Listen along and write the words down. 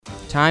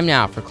Time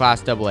now for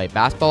Class AA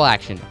basketball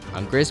action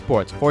on Grizz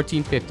Sports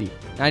 1450,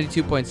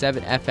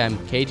 92.7 FM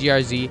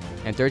KGRZ,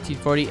 and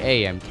 1340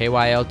 AM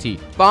KYLT.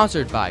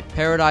 Sponsored by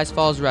Paradise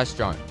Falls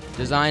Restaurant,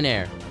 Design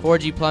Air,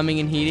 4G Plumbing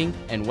and Heating,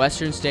 and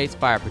Western States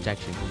Fire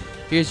Protection.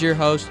 Here's your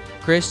host,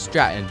 Chris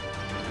Stratton.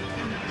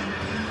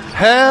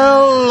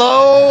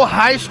 Hello,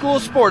 high school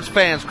sports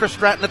fans. Chris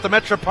Stratton at the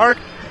Metro Park,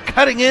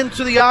 cutting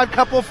into the Odd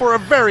Couple for a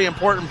very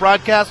important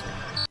broadcast.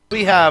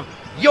 We have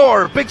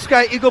your Big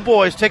Sky Eagle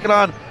boys taking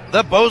on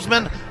the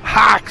Bozeman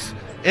Hawks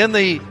in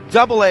the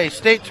AA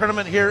state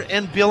tournament here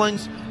in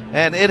Billings,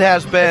 and it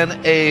has been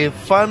a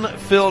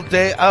fun-filled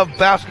day of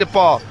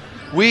basketball.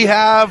 We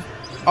have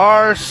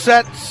our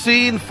set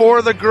scene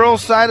for the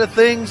girls' side of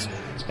things,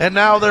 and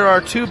now there are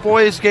two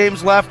boys'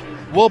 games left.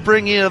 We'll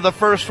bring you the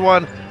first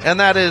one, and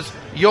that is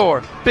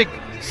your Big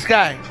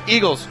Sky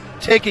Eagles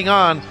taking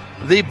on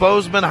the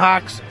Bozeman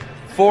Hawks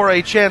for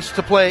a chance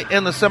to play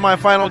in the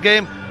semifinal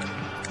game.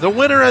 The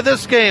winner of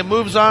this game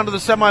moves on to the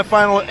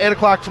semifinal at 8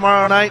 o'clock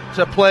tomorrow night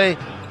to play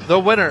the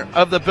winner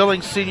of the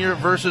Billings Senior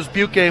versus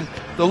Butte game.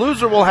 The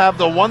loser will have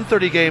the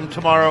 1:30 game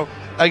tomorrow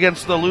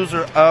against the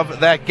loser of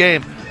that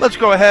game. Let's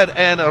go ahead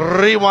and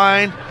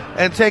rewind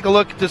and take a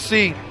look to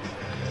see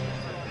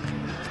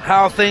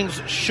how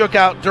things shook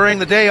out during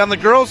the day. On the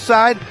girls'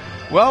 side,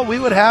 well, we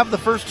would have the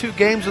first two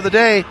games of the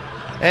day,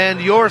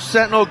 and your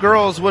Sentinel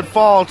girls would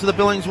fall to the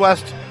Billings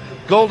West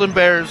Golden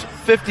Bears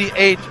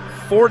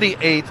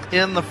 58-48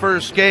 in the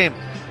first game.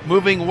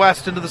 Moving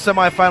west into the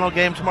semifinal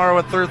game tomorrow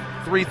at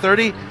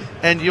 3:30,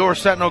 and your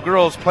Sentinel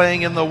girls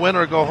playing in the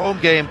winner-go-home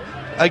game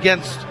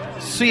against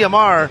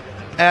CMR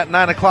at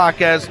 9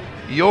 o'clock, as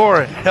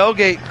your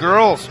Hellgate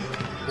girls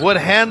would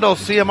handle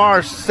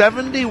CMR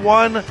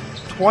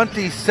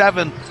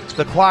 71-27,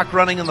 the clock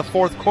running in the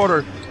fourth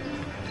quarter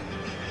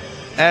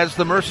as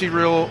the mercy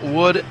rule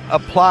would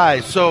apply.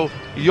 So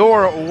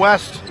your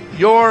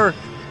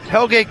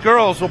Hellgate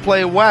girls will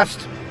play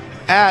west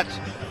at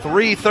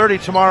 3:30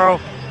 tomorrow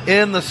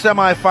in the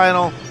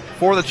semifinal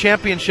for the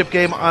championship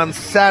game on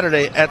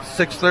Saturday at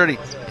 6:30.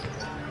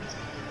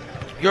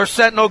 Your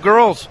Sentinel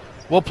girls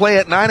will play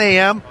at 9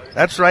 a.m.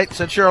 That's right,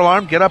 set your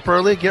alarm, get up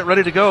early, get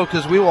ready to go,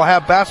 because we will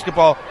have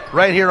basketball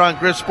right here on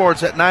Grizz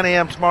Sports at 9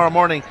 a.m. tomorrow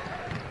morning.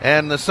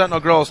 And the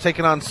Sentinel girls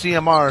taking on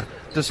CMR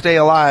to stay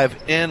alive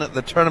in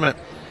the tournament.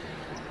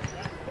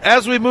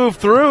 As we move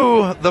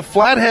through, the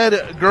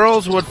Flathead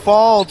girls would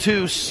fall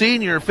to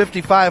Senior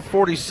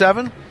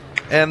 55-47,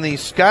 and the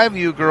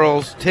Skyview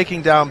girls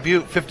taking down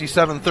Butte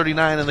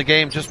 57-39 in the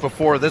game just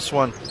before this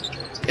one.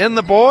 In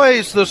the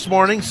boys this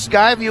morning,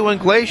 Skyview and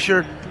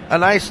Glacier, a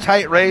nice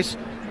tight race,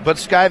 but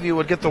Skyview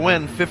would get the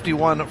win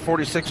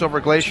 51-46 over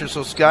Glacier,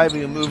 so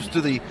Skyview moves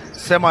to the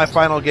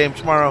semifinal game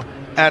tomorrow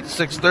at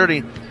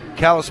 6:30.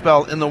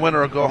 Kalispell in the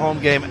winner-go-home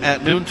game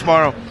at noon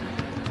tomorrow.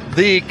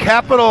 The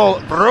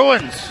Capital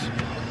Bruins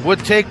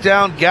would take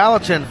down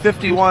Gallatin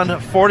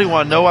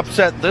 51-41. No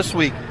upset this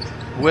week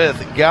with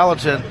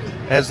Gallatin,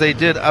 as they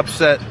did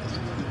upset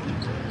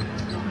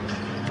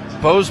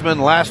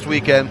Bozeman last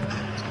weekend.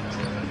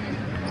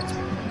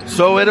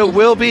 So it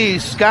will be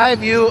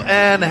Skyview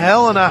and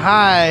Helena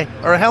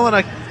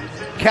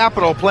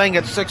Capital playing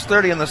at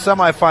 6:30 in the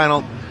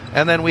semifinal,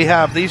 and then we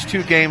have these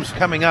two games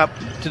coming up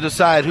to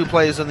decide who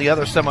plays in the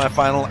other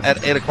semifinal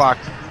at 8 o'clock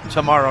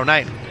tomorrow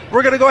night.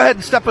 We're going to go ahead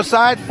and step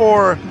aside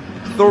for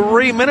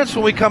 3 minutes.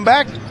 When we come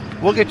back,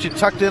 we'll get you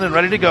tucked in and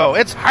ready to go.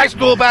 It's high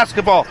school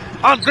basketball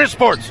on Grizz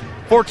Sports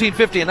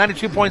 1450 and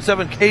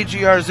 92.7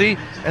 KGRZ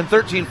and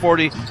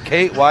 1340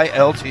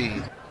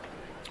 KYLT.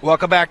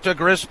 Welcome back to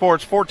Grizz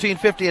Sports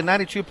 1450 and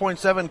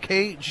 92.7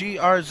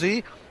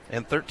 KGRZ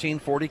and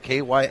 1340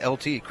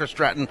 KYLT. Chris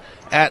Stratton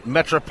at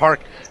Metro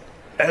Park,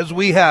 as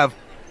we have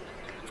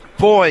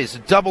boys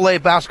AA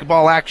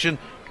basketball action.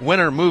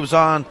 Winner moves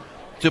on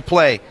to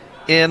play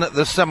in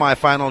the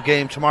semifinal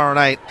game tomorrow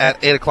night at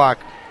 8 o'clock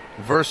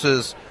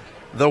versus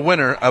the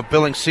winner of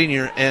Billings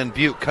Senior and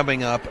Butte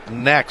coming up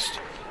next.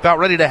 About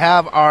ready to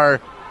have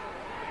our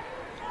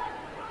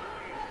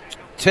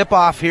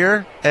tip-off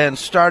here and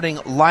starting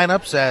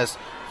lineups as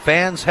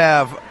fans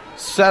have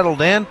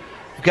settled in.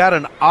 We've got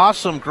an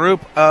awesome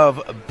group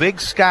of Big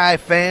Sky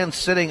fans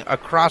sitting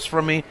across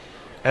from me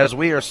as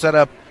we are set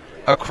up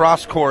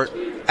across court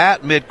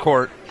at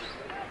midcourt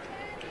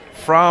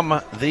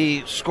from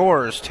the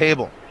scorers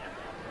table.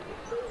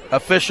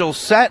 Officials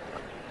set.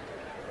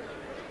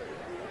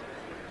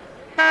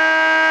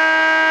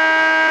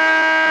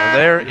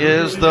 There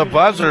is the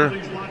buzzer.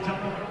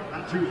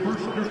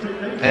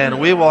 And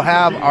we will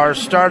have our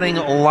starting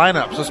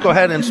lineups. Let's go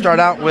ahead and start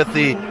out with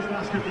the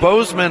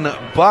Bozeman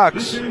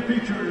Bucks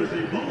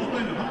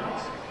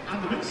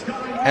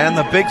and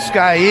the Big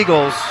Sky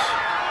Eagles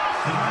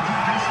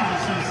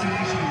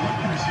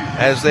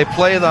as they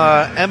play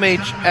the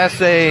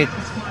MHSA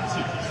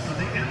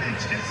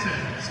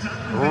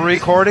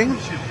recording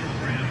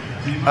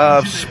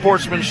of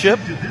sportsmanship,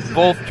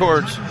 both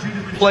towards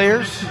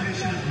players,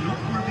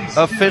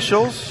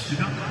 officials,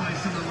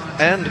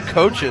 and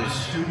coaches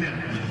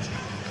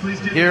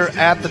here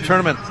at the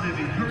tournament.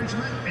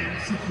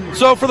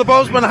 So for the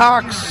Bozeman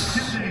Hawks,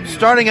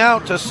 Starting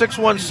out, a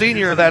 6'1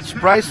 senior, that's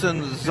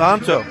Bryson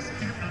Zonto.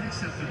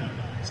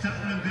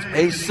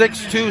 A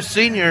 6'2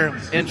 senior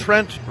in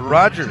Trent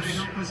Rogers.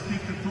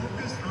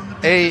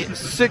 A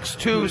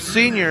 6'2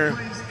 senior,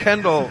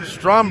 Kendall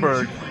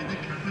Stromberg.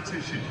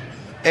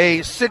 A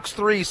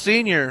 6'3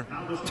 senior,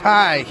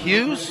 Ty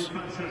Hughes.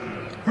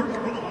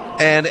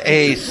 And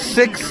a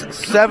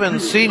 6'7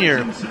 senior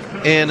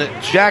in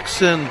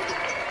Jackson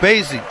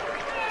Basie.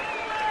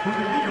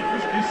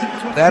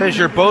 That is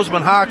your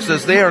Bozeman Hawks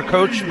as they are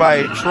coached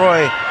by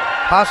Troy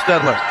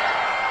Hostetler.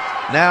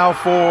 Now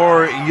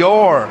for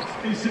your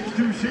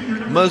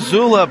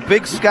Missoula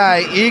Big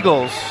Sky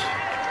Eagles.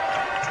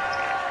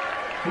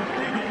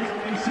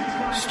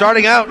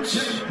 Starting out,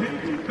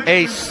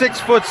 a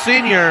 6-foot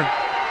senior,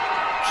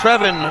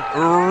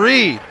 Trevin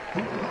Reed.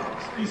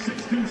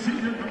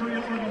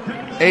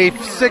 A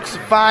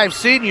 6'5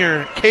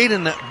 senior,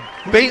 Caden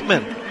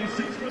Bateman.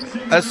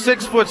 A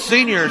 6-foot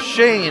senior,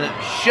 Shane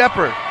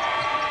Shepard.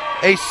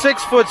 A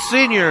 6-foot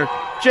senior,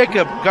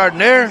 Jacob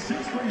Gardner.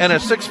 And a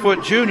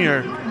 6-foot junior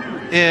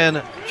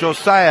in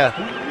Josiah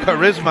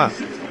Charisma.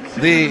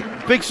 The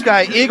Big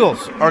Sky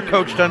Eagles are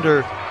coached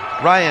under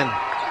Ryan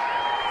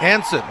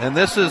Hansen. And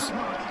this is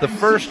the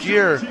first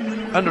year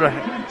under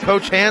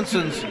Coach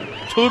Hansen's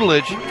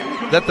tutelage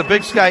that the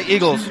Big Sky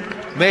Eagles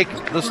make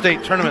the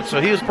state tournament. So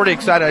he was pretty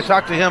excited. I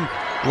talked to him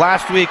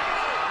last week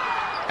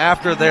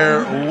after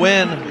their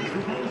win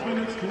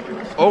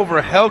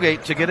over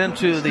Hellgate to get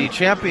into the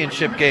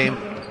championship game.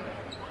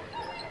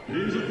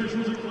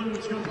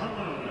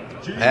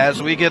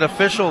 As we get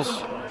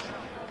officials,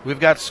 we've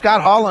got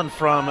Scott Holland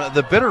from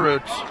the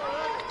Bitterroots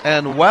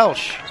and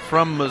Welsh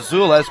from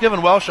Missoula. Has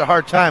given Welsh a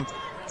hard time.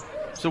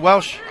 So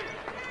Welsh,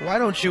 why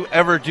don't you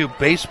ever do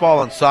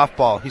baseball and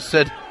softball? He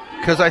said,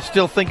 because I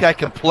still think I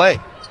can play.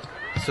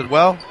 I said,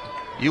 well,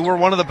 you were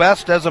one of the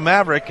best as a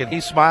Maverick. And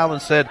he smiled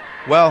and said,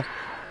 well,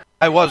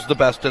 I was the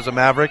best as a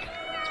Maverick.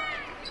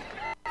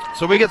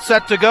 So we get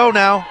set to go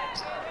now.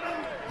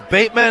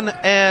 Bateman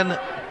and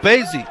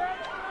Basie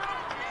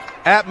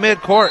at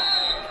midcourt.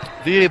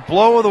 The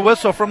blow of the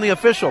whistle from the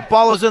official.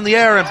 Ball is in the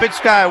air and Big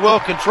Sky will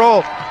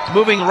control.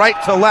 Moving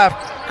right to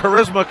left.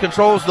 Charisma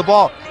controls the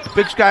ball.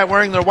 Big Sky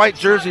wearing their white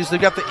jerseys.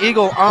 They've got the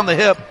eagle on the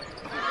hip.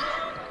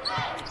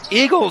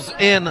 Eagles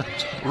in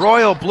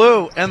royal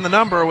blue and the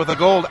number with a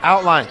gold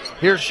outline.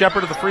 Here's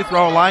Shepard at the free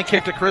throw line.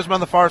 Kick to Charisma on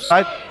the far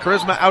side.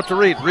 Charisma out to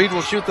Reed. Reed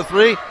will shoot the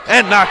three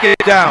and knock it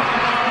down.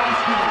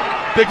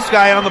 Big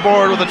Sky on the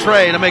board with a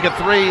tray to make it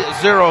 3-0.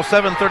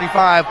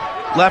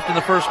 7:35 left in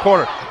the first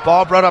quarter.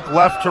 Ball brought up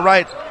left to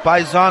right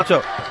by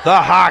Zonto. The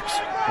Hawks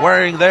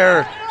wearing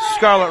their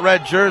scarlet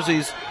red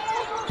jerseys.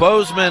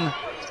 Bozeman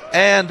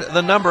and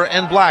the number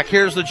in black.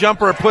 Here's the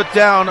jumper put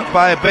down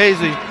by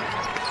Basie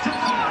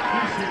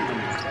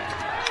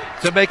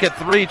to make it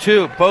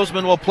 3-2.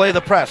 Bozeman will play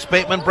the press.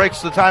 Bateman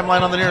breaks the timeline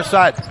on the near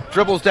side.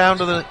 Dribbles down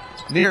to the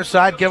near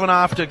side, given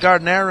off to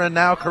Gardner, and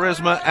now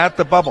Charisma at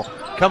the bubble.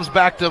 Comes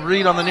back to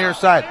Reed on the near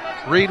side.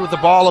 Reed with the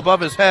ball above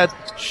his head.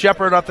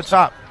 Shepard at the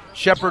top.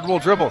 Shepard will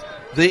dribble.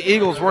 The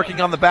Eagles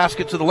working on the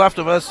basket to the left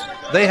of us.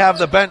 They have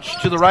the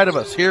bench to the right of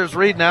us. Here's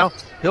Reed now.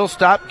 He'll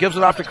stop, gives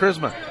it off to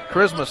Charisma.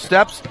 Charisma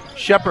steps.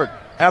 Shepard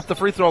at the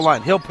free throw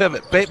line. He'll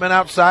pivot. Bateman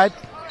outside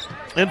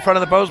in front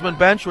of the Bozeman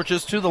bench, which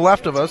is to the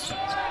left of us.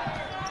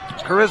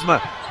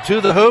 Charisma to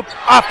the hoop.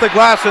 Off the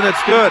glass, and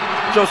it's good.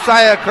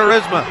 Josiah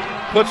Charisma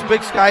puts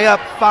Big Sky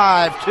up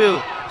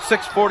 5-2.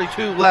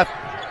 6:42 left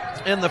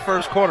in the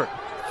first quarter.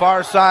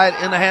 Far side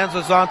in the hands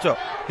of Zonto.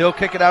 He'll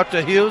kick it out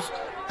to Hughes.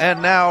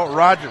 And now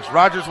Rogers.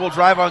 Rogers will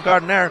drive on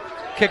Gardner.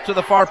 Kick to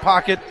the far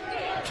pocket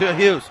to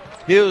Hughes.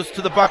 Hughes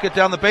to the bucket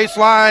down the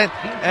baseline,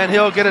 and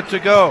he'll get it to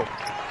go.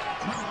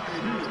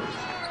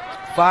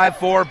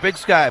 5-4 Big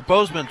Sky.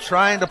 Bozeman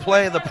trying to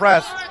play the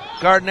press.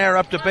 Gardner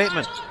up to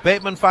Bateman.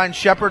 Bateman finds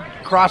Shepard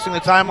crossing the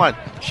timeline.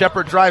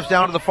 Shepard drives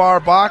down to the far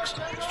box.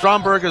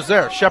 Stromberg is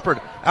there.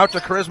 Shepard out to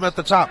Charisma at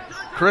the top.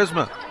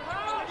 Charisma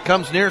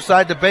comes near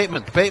side to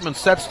Bateman. Bateman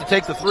sets to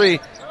take the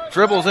three.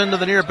 Dribbles into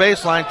the near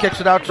baseline,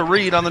 kicks it out to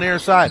Reed on the near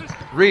side.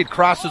 Reed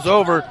crosses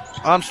over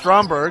on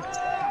Stromberg.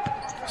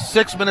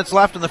 6 minutes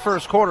left in the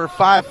first quarter,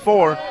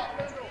 5-4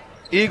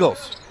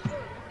 Eagles.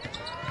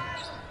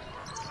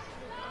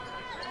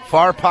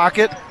 Far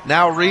pocket,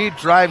 now Reed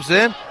drives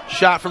in.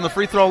 Shot from the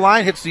free throw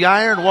line, hits the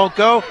iron, won't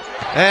go.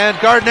 And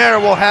Gardner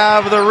will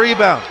have the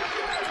rebound.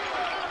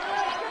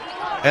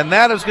 And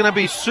that is going to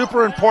be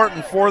super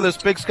important for this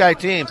Big Sky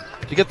team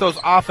to get those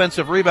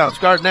offensive rebounds.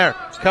 Gardner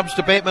comes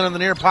to Bateman in the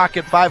near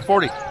pocket,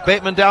 5:40.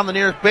 Bateman down the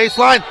near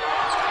baseline.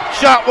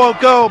 Shot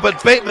won't go,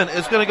 but Bateman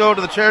is going to go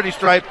to the charity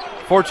stripe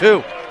for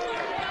two.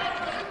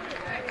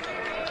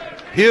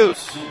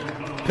 Hughes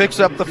picks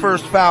up the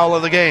first foul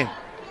of the game.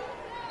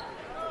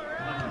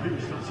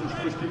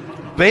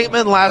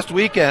 Bateman last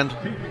weekend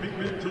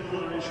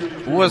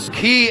was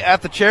key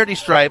at the charity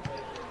stripe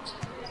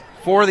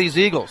for these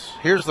Eagles.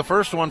 Here's the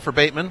first one for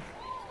Bateman.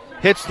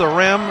 Hits the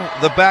rim,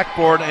 the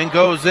backboard, and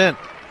goes in.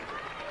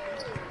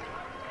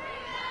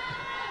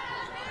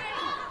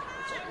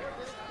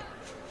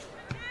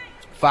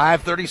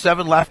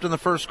 .5:37 left in the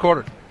first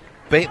quarter.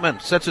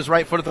 Bateman sets his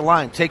right foot at the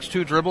line, takes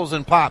 2 dribbles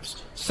and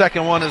pops.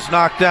 Second one is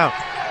knocked down.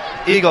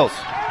 Eagles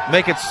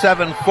make it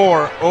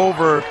 7-4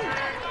 over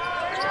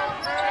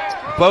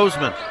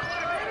Bozeman.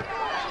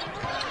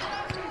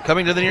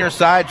 Coming to the near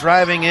side,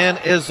 driving in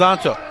is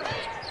Zonto.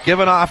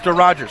 Given off to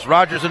Rogers.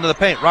 Rogers into the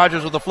paint.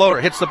 Rogers with the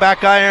floater. Hits the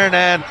back iron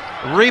and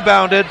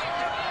rebounded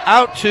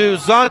out to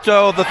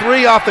Zonto. The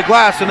 3 off the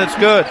glass, and it's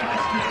good.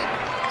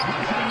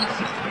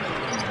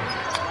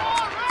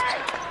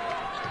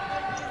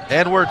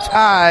 And we're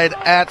tied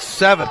at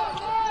 7.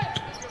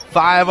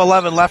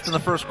 5:11 left in the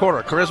first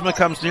quarter. Charisma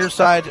comes near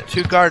side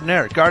to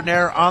Gardner.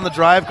 Gardner on the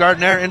drive.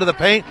 Gardner into the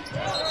paint.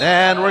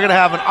 And we're going to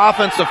have an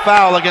offensive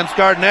foul against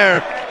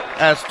Gardner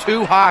as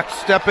 2 Hawks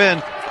step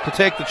in to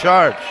take the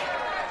charge.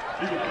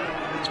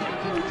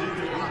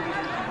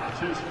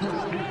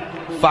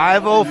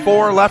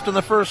 5:04 left in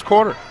the first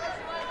quarter.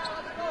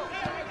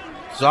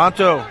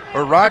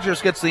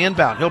 Rogers gets the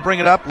inbound. He'll bring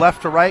it up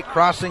left to right,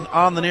 crossing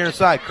on the near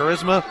side.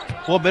 Charisma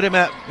will bid him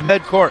at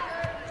midcourt.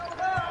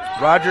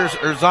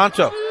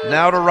 Zonto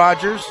now to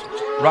Rogers.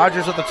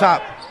 Rogers at the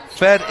top.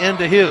 Fed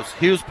into Hughes.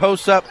 Hughes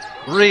posts up.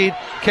 Reed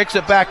kicks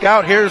it back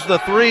out. Here's the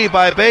 3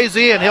 by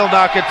Basie, and he'll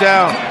knock it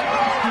down.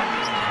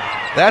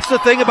 That's the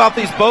thing about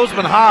these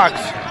Bozeman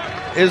Hawks,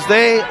 is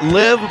they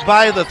live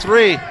by the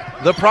 3.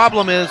 The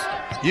problem is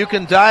you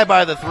can die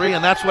by the 3,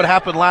 and that's what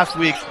happened last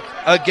week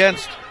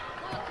against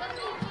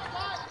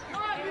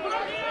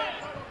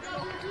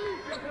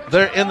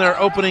in their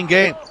opening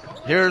game.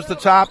 Here's the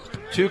top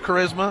to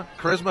Charisma.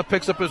 Charisma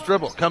picks up his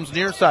dribble, comes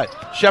near side.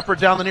 Shepard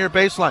down the near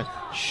baseline.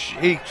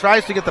 He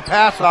tries to get the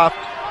pass off,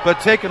 but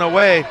taken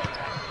away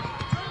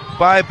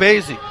by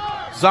Basie.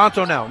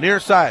 Zonto now, near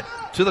side,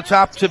 to the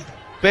top to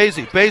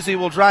Basie. Basie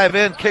will drive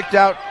in, kicked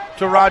out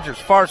to Rogers,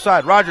 far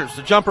side. Rogers,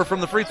 the jumper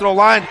from the free throw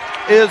line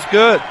is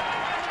good.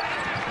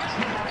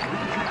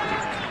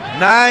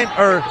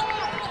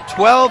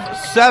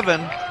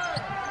 12-7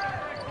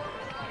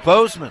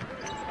 Bozeman.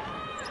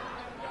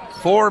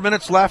 4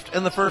 minutes left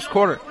in the first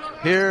quarter.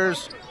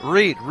 Here's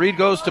Reed. Reed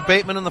goes to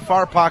Bateman in the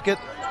far pocket.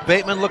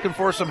 Bateman looking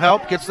for some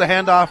help. Gets the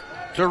handoff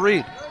to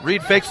Reed.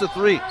 Reed fakes the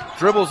 3.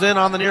 Dribbles in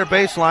on the near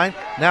baseline.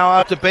 Now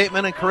out to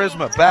Bateman and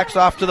Charisma. Backs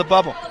off to the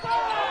bubble.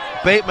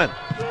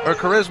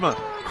 Charisma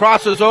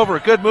crosses over.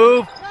 Good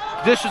move.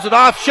 Dishes it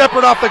off.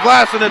 Shepard off the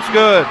glass, and it's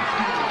good.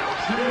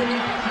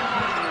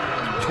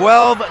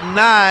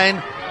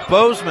 12-9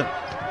 Bozeman.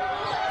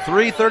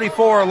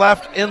 3:34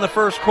 left in the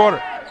first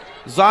quarter.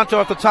 Zonto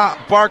at the top,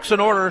 barks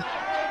an order,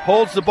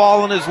 holds the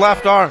ball in his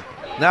left arm.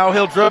 Now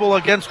he'll dribble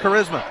against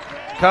Charisma.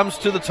 Comes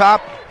to the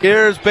top.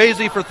 Here's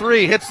Basie for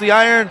 3. Hits the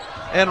iron,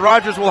 and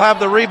Rogers will have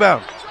the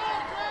rebound.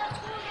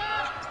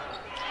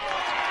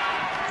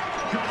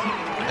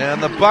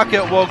 And the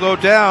bucket will go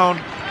down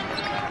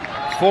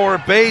for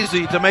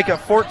Basie to make it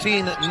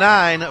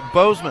 14-9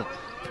 Bozeman.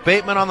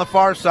 Bateman on the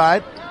far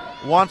side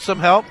wants some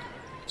help.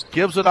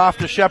 Gives it off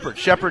to Shepard.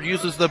 Shepard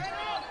uses the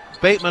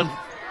Bateman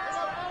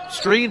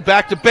screen.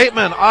 Back to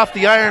Bateman. Off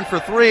the iron for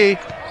 3.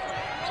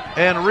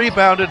 And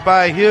rebounded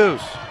by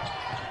Hughes.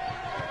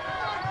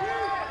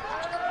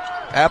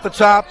 At the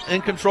top,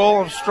 in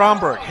control of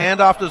Stromberg.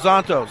 Hand off to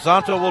Zonto.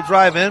 Zonto will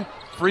drive in.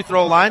 Free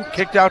throw line.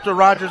 Kicked out to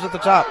Rogers at the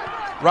top.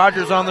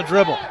 Rogers on the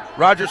dribble.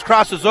 Rogers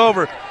crosses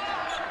over.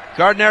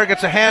 Gardner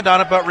gets a hand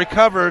on it, but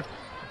recovered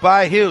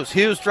by Hughes.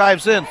 Hughes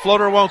drives in.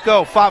 Floater won't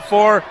go. Fought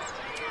for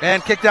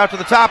and kicked out to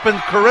the top, and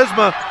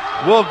Charisma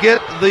will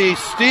get the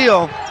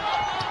steal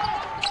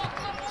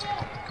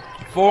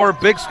for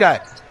Big Sky.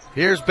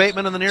 Here's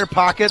Bateman in the near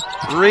pocket.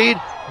 Reed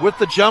with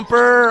the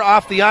jumper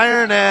off the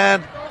iron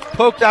and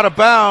poked out of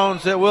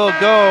bounds. It will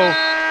go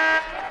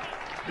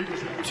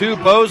to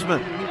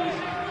Bozeman.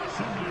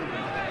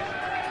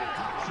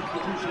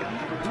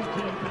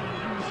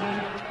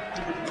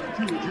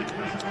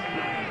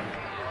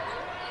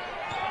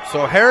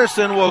 So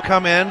Harrison will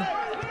come in.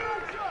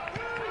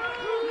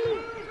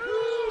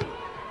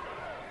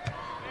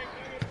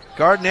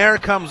 Gardner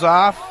comes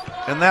off,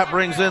 and that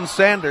brings in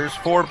Sanders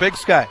for Big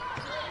Sky.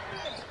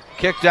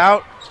 Kicked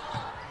out.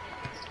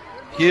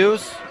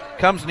 Hughes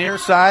comes near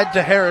side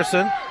to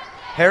Harrison.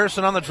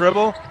 Harrison on the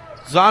dribble.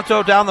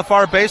 Zonto down the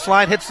far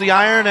baseline, hits the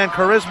iron, and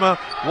Charisma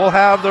will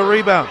have the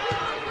rebound.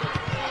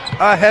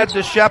 Ahead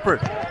to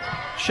Shepard.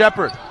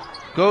 Shepard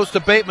goes to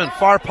Bateman,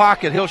 far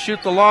pocket. He'll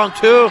shoot the long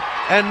 2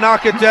 and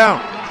knock it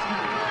down.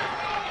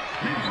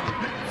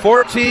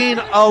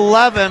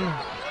 14-11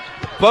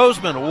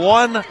 Bozeman,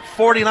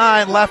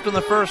 1:49 left in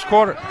the first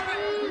quarter.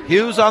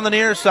 Hughes on the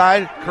near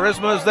side.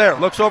 Charisma is there.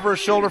 Looks over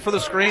his shoulder for the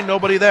screen.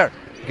 Nobody there.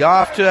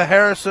 Goff to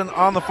Harrison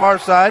on the far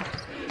side.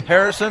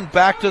 Harrison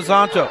back to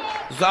Zonto.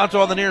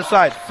 Zonto on the near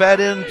side. Fed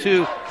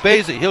into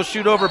Basie. He'll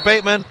shoot over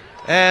Bateman,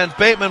 and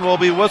Bateman will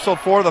be whistled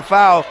for the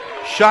foul.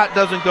 Shot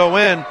doesn't go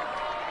in,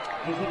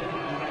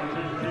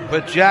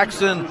 but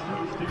Jackson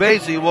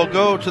Basie will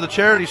go to the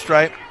charity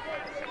stripe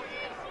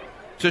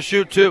to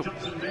shoot 2.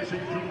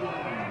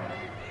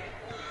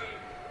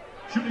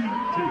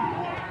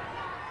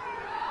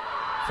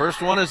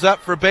 First one is up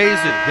for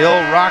Basie.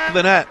 He'll rock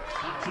the net.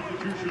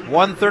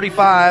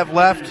 1:35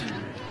 left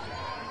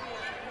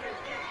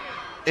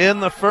in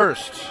the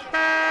first.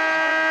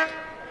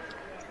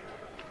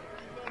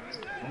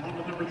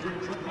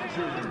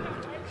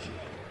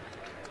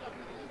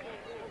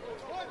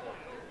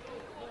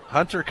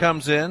 Hunter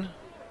comes in.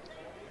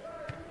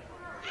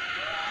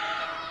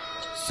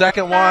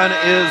 Second one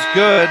is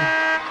good.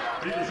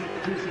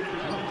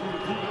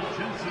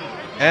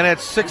 And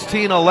it's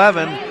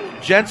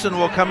 16-11. Jensen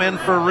will come in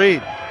for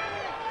Reed.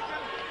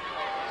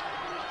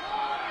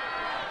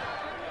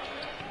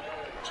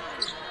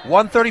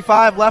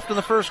 .135 left in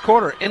the first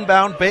quarter.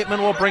 Inbound,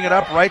 Bateman will bring it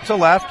up right to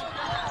left.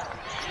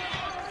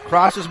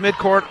 Crosses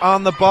midcourt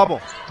on the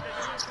bubble.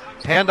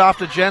 Hand off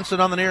to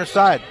Jensen on the near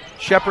side.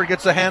 Shepard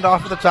gets the hand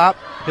off at the top.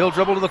 He'll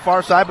dribble to the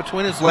far side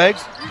between his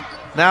legs.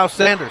 Now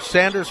Sanders.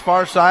 Sanders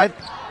far side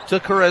to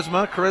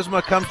Charisma.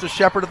 Charisma comes to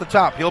Shepard at the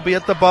top. He'll be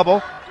at the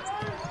bubble.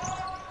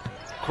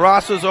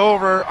 Crosses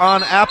over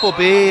on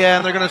Appleby,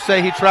 and they're going to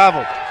say he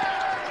traveled.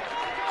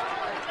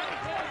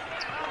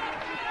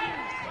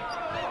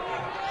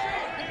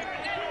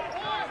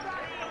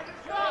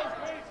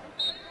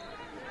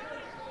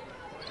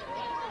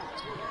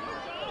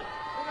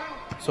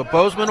 So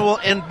Bozeman will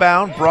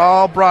inbound.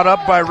 Brawl brought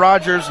up by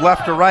Rogers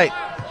left to right.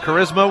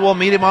 Charisma will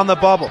meet him on the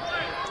bubble.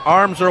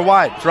 Arms are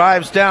wide.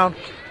 Drives down.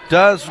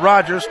 Does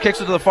Rogers.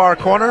 Kicks it to the far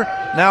corner.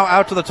 Now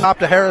out to the top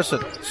to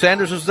Harrison.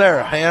 Sanders is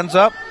there. Hands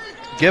up.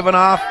 Given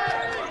off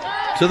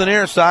to the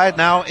near side.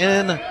 Now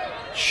in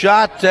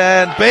shot.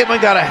 And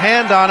Bateman got a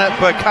hand on it,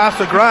 but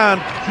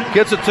Casagran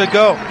gets it to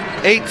go.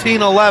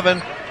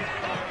 18-11.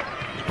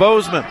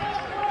 Bozeman.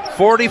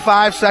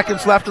 45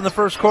 seconds left in the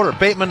first quarter.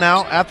 Bateman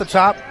now at the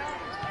top.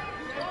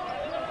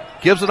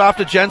 Gives it off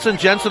to Jensen.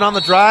 Jensen on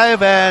the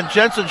drive, and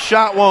Jensen's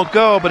shot won't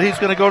go, but he's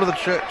going to go to the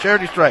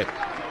charity stripe.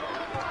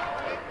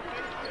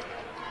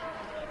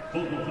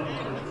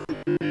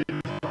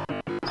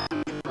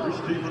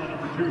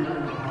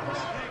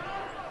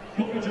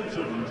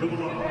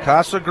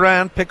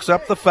 Casagran picks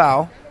up the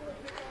foul,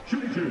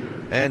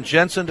 and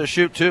Jensen to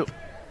shoot two.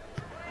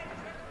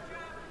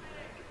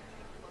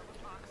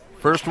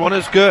 First one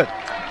is good.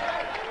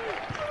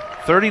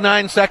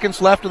 39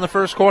 seconds left in the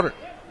first quarter.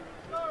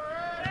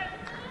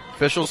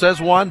 Official says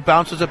one,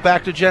 bounces it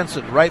back to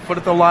Jensen. Right foot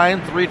at the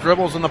line, 3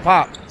 dribbles in the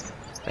pop.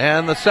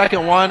 And the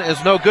second one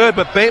is no good,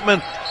 but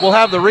Bateman will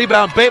have the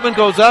rebound. Bateman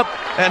goes up,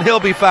 and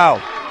he'll be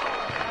fouled.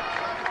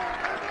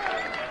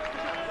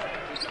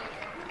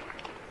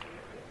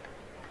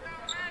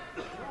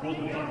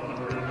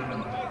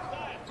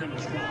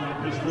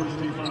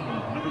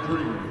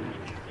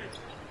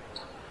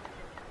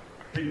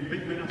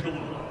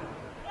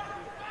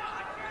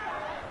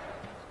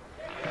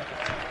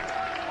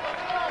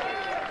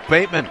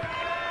 Bateman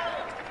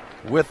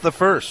with the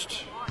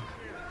first.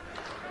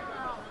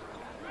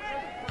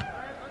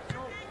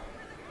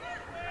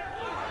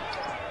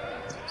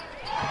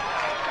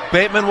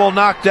 Bateman will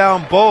knock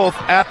down both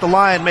at the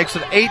line, makes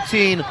it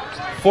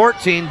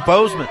 18-14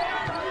 Bozeman.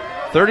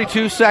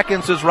 32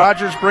 seconds as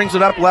Rogers brings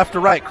it up left to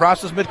right,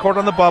 crosses midcourt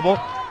on the bubble.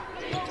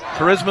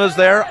 Charisma is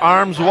there,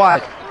 arms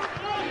wide.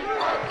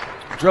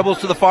 Dribbles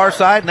to the far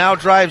side, now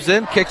drives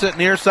in, kicks it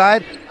near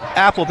side.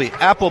 Appleby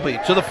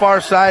to the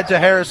far side to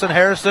Harrison.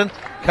 Harrison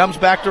comes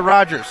back to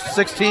Rogers.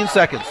 16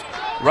 seconds.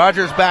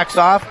 Rogers backs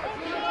off,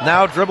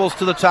 now dribbles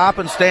to the top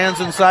and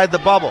stands inside the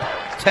bubble.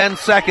 10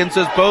 seconds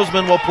as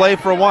Bozeman will play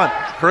for one.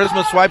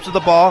 Charisma swipes at the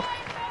ball.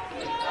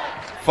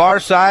 Far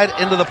side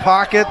into the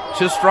pocket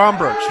to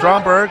Stromberg.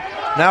 Stromberg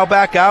now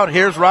back out.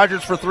 Here's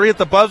Rogers for 3 at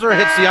the buzzer.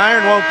 Hits the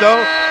iron, won't go.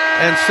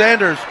 And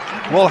Sanders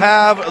will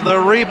have the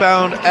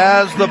rebound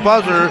as the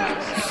buzzer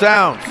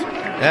sounds.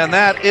 And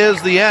that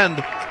is the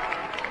end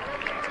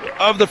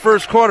of the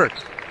first quarter.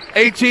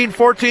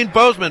 18-14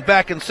 Bozeman,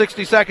 back in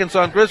 60 seconds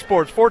on Grizz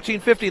Sports.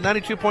 1450,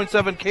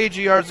 92.7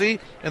 KGRZ,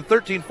 and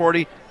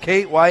 1340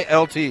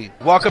 KYLT.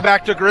 Welcome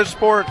back to Grizz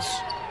Sports.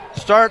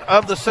 Start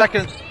of the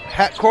second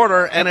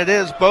quarter, and it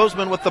is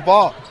Bozeman with the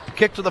ball.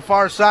 Kick to the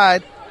far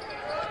side.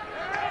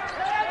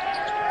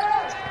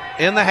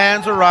 In the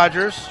hands of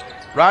Rogers.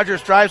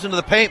 Rogers drives into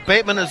the paint.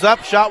 Bateman is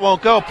up. Shot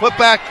won't go.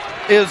 Putback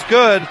is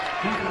good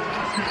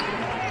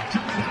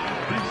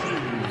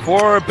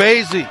for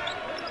Basie.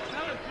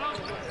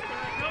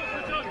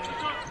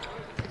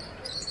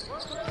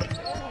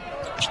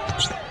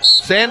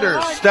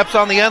 Sanders steps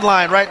on the end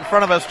line right in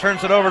front of us,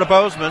 turns it over to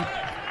Bozeman.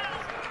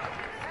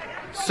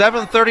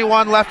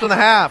 7:31 left in the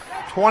half.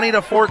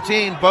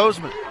 20-14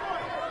 Bozeman.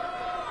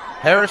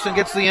 Harrison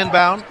gets the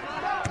inbound.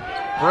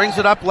 Brings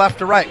it up left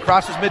to right.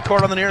 Crosses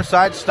midcourt on the near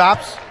side.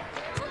 Stops.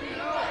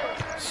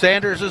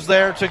 Sanders is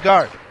there to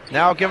guard.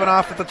 Now given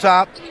off at the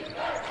top.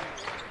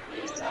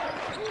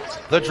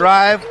 The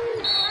drive.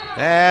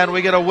 And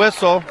we get a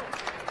whistle.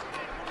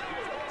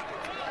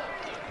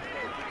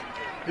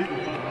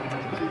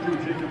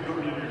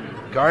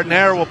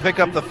 Gardner will pick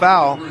up the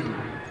foul.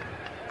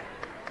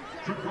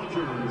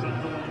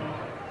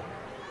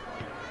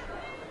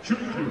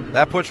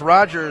 That puts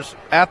Rogers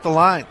at the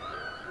line.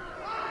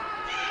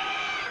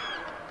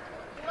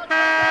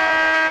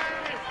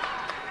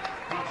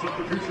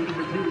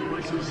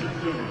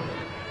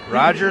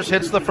 Rogers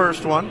hits the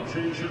first one.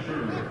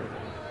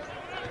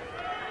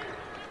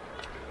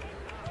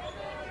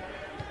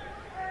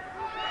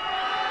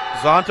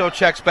 Zonto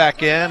checks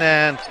back in,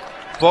 and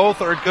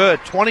both are good.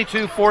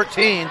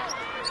 22-14,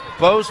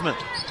 Bozeman.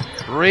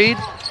 Reed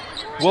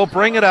will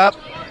bring it up.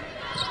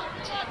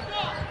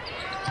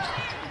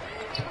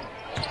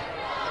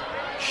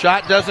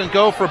 Shot doesn't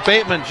go for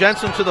Bateman.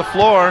 Jensen to the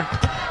floor.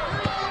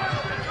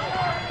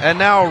 And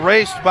now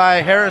raced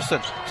by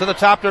Harrison. To the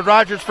top to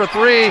Rogers for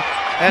three,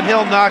 and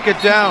he'll knock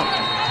it down.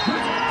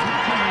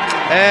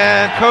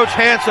 And Coach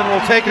Hansen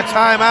will take a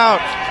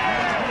timeout.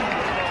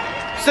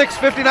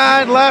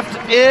 6:59 left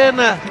in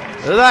the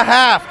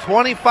half.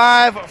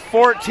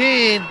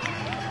 25-14.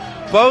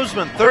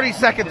 Bozeman,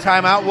 30-second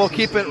timeout. We'll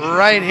keep it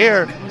right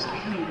here.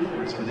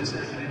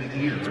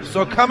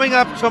 So coming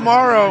up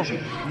tomorrow,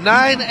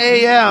 9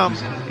 a.m.,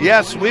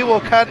 yes, we will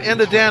cut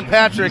into Dan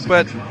Patrick,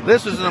 but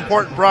this is an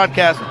important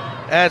broadcast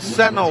as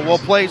Sentinel will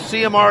play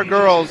CMR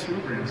girls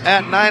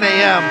at 9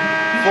 a.m.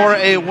 for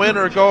a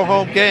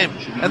win-or-go-home game.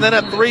 And then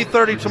at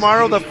 3:30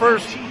 tomorrow, the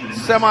first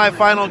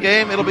semifinal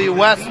game, it'll be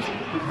West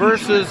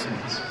versus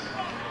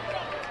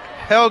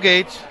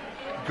Hellgate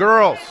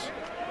girls.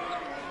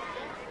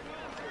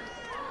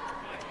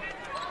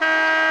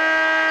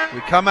 We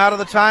come out of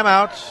the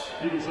timeouts.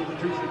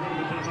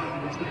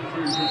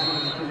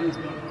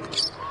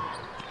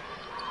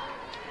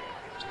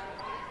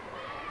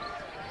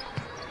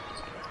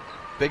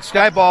 Big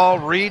Sky ball,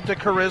 Reed to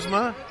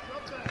Charisma.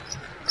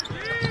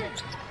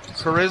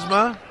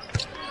 Charisma.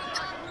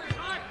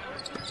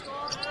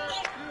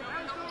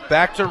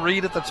 Back to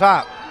Reed at the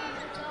top.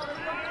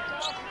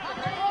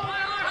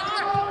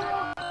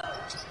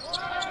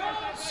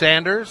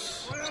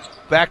 Sanders.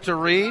 Back to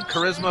Reed.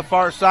 Charisma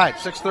far side.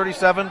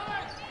 6:37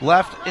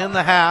 left in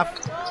the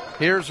half.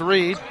 Here's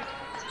Reed.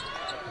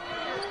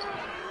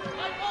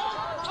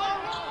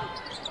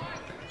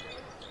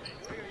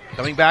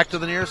 Coming back to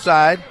the near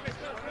side.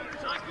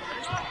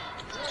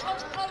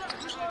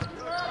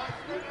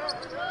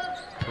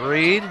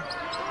 Reed.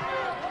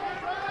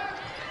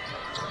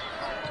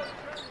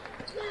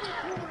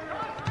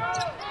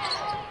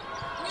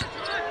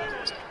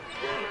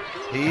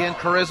 He and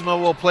Charisma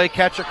will play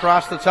catch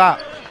across the top.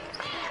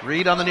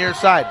 Reed on the near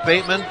side.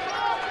 Bateman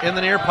in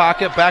the near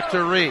pocket. Back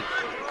to Reed.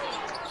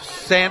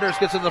 Sanders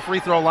gets in the free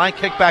throw line.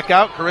 Kick back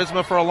out.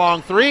 Charisma for a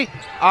long three.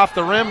 Off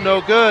the rim.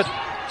 No good.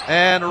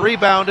 And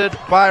rebounded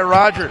by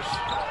Rogers.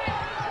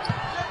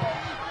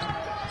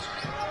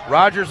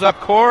 Rogers up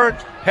court.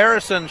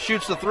 Harrison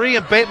shoots the three,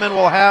 and Bateman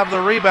will have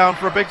the rebound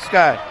for Big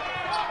Sky.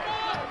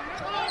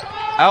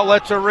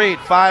 Outlet to Reed.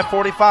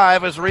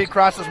 5:45 as Reed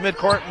crosses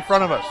midcourt in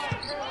front of us.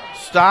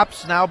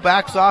 Stops, now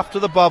backs off to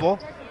the bubble.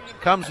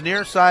 Comes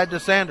near side to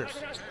Sanders.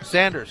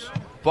 Sanders,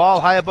 ball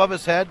high above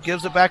his head,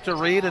 gives it back to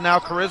Reed, and now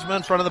Charisma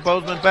in front of the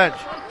Bozeman bench.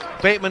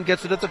 Bateman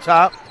gets it at the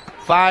top.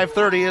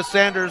 5:30 as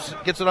Sanders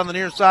gets it on the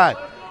near side.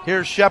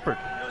 Here's Shepard.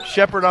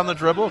 Shepard on the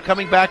dribble,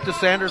 coming back to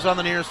Sanders on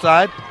the near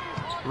side.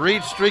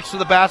 Reed streaks to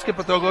the basket,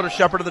 but they'll go to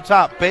Shepard at the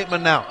top.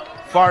 Bateman now,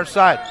 far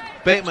side.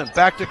 Bateman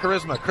back to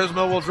Charisma.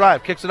 Charisma will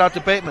drive, kicks it out to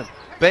Bateman.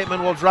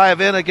 Bateman will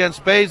drive in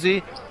against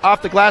Basie.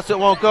 Off the glass it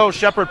won't go.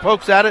 Shepard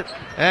pokes at it,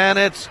 and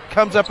it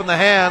comes up in the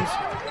hands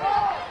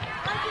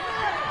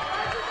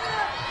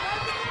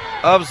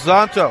of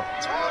Zonto.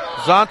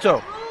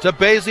 Zonto to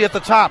Basie at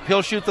the top.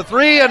 He'll shoot the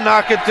three and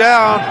knock it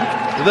down.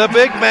 The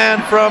big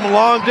man from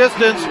long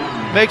distance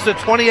makes it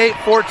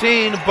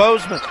 28-14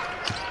 Bozeman.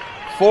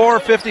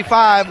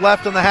 4:55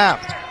 left in the half.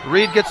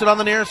 Reed gets it on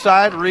the near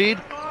side. Reed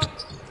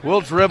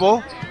will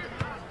dribble.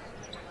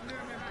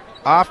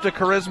 Off to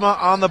Charisma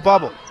on the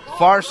bubble.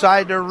 Far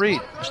side to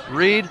Reed.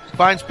 Reed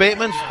finds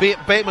Bateman.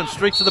 Bateman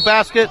streaks to the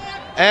basket,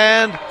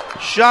 and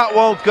shot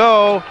won't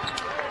go,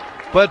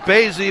 but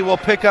Basie will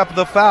pick up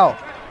the foul.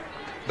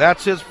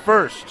 That's his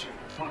first.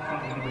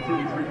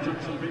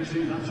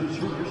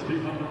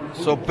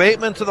 So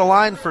Bateman to the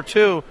line for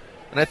two,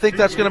 and I think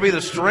that's going to be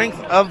the strength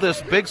of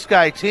this Big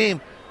Sky team.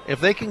 If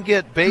they can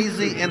get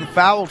Basie in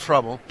foul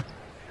trouble,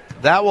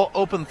 that will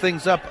open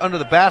things up under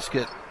the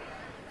basket.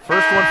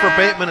 First one for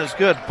Bateman is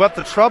good, but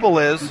the trouble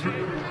is,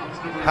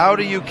 how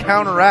do you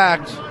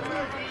counteract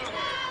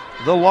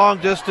the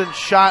long-distance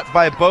shot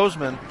by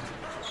Bozeman?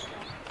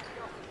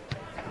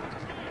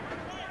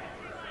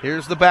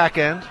 Here's the back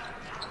end,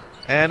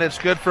 and it's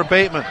good for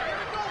Bateman.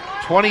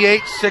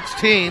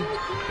 28-16,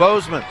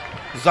 Bozeman.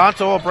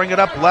 Zonto will bring it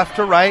up left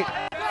to right.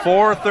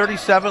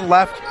 4:37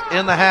 left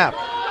in the half.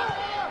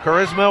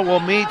 Charisma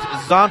will meet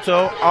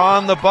Zonto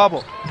on the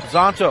bubble.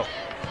 Zonto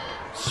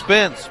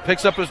spins,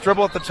 picks up his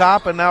dribble at the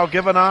top, and now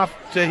given off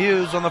to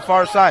Hughes on the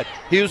far side.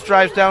 Hughes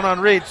drives down on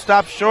Reed,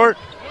 stops short,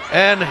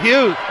 and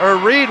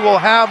Reed will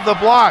have the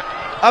block.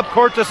 Up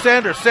court to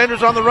Sanders.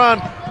 Sanders on the run.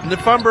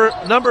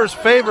 The numbers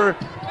favor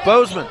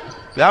Bozeman.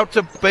 Out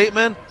to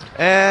Bateman,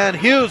 and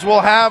Hughes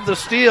will have the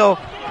steal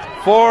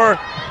for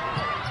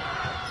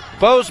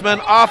Bozeman.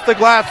 Off the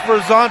glass for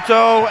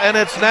Zonto, and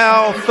it's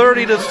now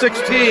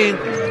 30-16.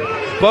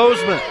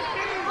 Bozeman.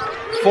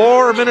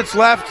 4 minutes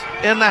left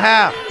in the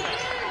half.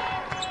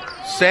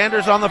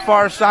 Sanders on the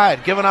far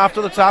side, given off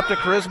to the top to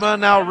Charisma.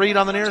 Now Reed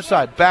on the near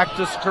side, back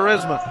to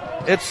Charisma.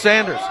 It's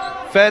Sanders,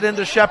 fed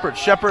into Shepard.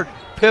 Shepard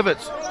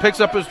pivots,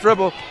 picks up his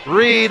dribble.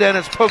 Reed, and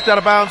it's poked out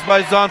of bounds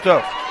by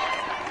Zonto.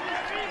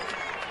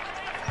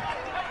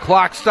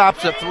 Clock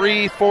stops at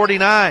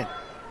 3:49.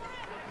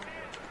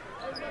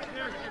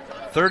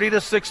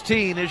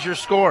 30-16 is your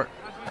score.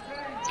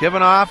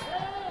 Given off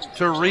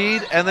to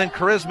Reed and then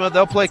Charisma.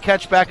 They'll play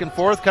catch back and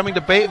forth, coming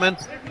to Bateman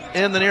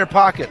in the near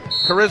pocket.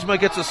 Charisma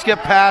gets a skip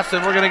pass,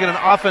 and we're going to get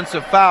an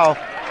offensive foul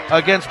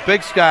against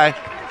Big Sky.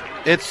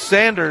 It's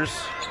Sanders.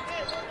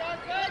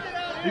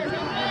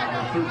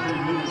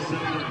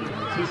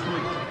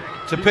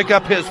 To pick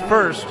up his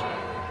first.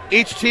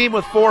 Each team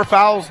with 4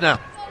 fouls now.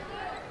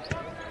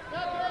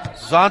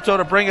 Zonto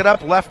to bring it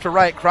up left to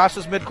right.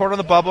 Crosses midcourt on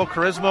the bubble.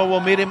 Charisma will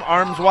meet him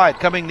arms wide.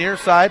 Coming near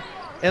side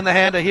in the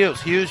hand of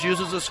Hughes. Hughes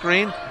uses the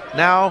screen.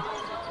 Now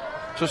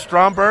to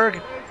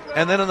Stromberg.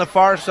 And then on the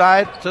far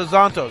side to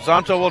Zonto.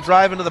 Zonto will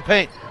drive into the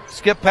paint.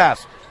 Skip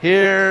pass.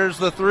 Here's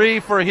the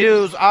three for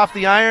Hughes off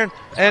the iron.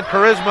 And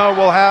Charisma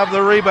will have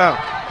the rebound.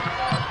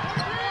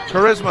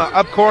 Charisma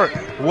up court.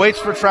 Waits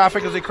for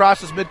traffic as he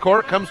crosses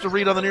midcourt. Comes to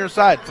Reed on the near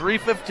side.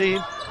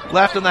 3:15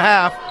 left in the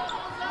half.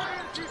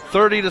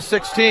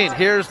 30-16.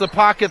 Here's the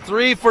pocket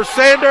three for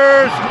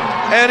Sanders,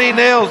 and he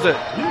nails it.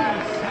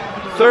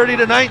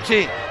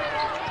 30-19.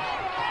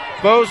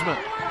 Bozeman.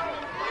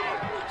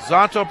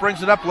 Zonto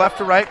brings it up left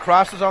to right,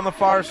 crosses on the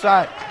far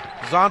side.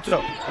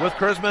 Zonto with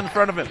Charisma in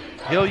front of him.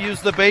 He'll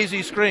use the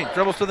Basie screen.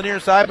 Dribbles to the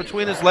near side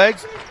between his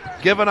legs.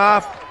 Given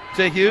off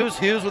to Hughes.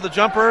 Hughes with a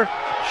jumper.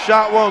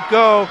 Shot won't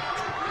go,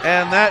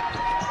 and that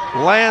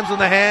lands in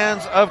the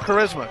hands of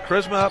Charisma.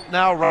 Charisma up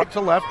now right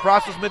to left,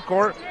 crosses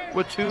midcourt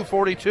with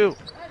 2:42.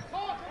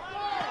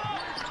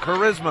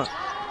 Charisma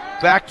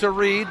back to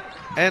Reed,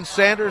 and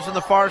Sanders in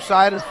the far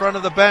side in front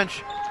of the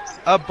bench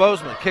of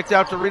Bozeman. Kicked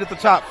out to Reed at the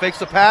top, fakes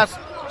the pass,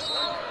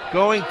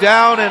 going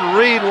down, and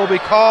Reed will be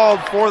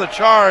called for the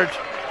charge.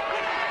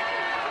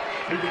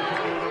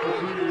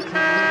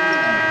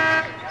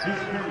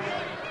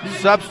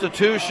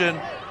 Substitution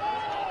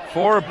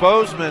for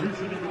Bozeman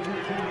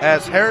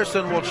as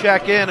Harrison will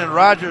check in and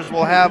Rogers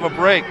will have a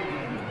break.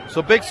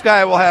 So Big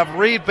Sky will have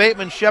Reed,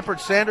 Bateman,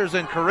 Shepard, Sanders,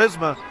 and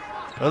Charisma.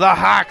 The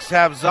Hawks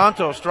have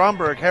Zonto,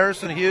 Stromberg,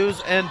 Harrison,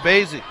 Hughes, and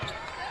Basie.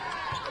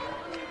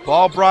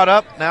 Ball brought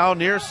up now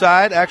near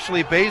side.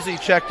 Actually, Basie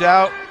checked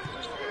out.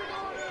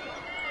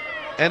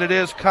 And it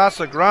is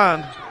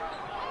Casagrande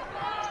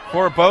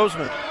for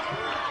Bozeman.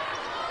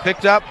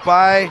 Picked up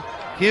by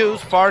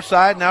Hughes, far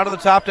side. Now to the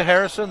top to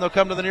Harrison. They'll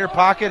come to the near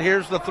pocket.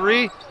 Here's the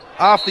three.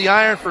 Off the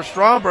iron for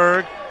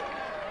Stromberg.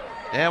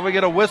 And we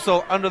get a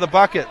whistle under the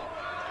bucket.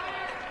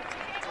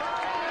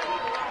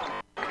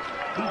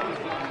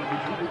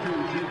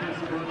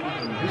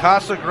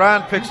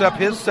 Casagrande picks up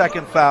his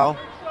second foul.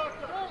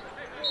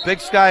 Big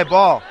Sky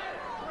ball.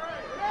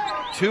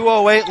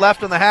 2:08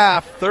 left in the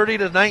half.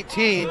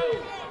 30-19.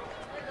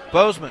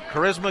 Bozeman.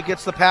 Charisma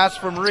gets the pass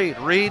from Reed.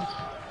 Reed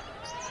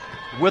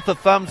with the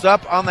thumbs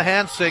up on the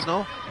hand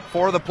signal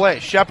for the play.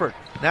 Shepard.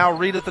 Now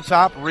Reed at the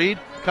top. Reed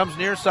comes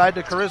near side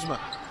to Charisma.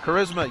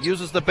 Charisma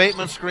uses the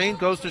Bateman screen.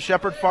 Goes to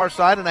Shepard far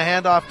side and a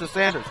handoff to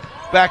Sanders.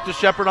 Back to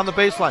Shepard on the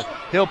baseline.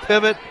 He'll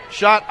pivot.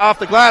 Shot off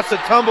the glass. It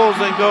tumbles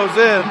and goes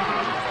in.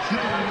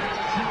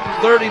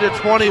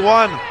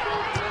 30-21.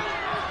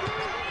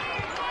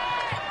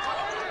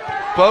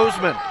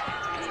 Bozeman.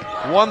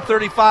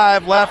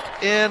 1:35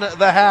 left in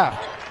the half.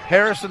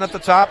 Harrison at the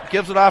top,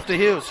 gives it off to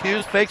Hughes.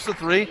 Hughes fakes the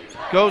three,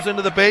 goes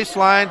into the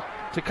baseline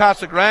to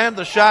Casagrande.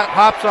 The shot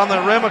hops on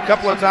the rim a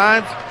couple of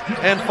times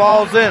and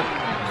falls in.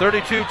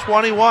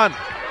 32-21.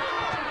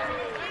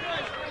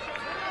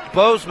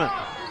 Bozeman.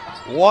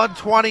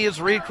 1:20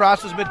 as Reed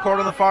crosses midcourt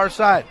on the far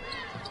side.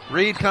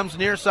 Reed comes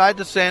near side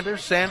to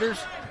Sanders. Sanders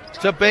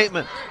to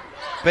Bateman.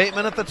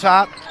 Bateman at the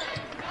top.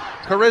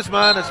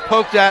 Charisma, and it's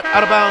poked at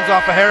out of bounds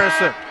off of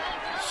Harrison.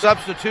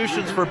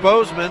 Substitutions for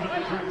Bozeman.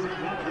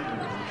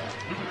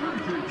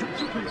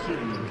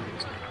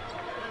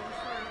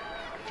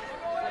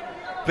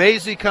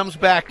 Basie comes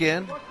back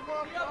in,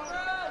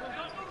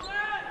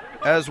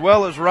 as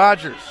well as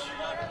Rogers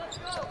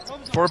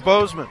for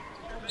Bozeman.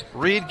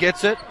 Reed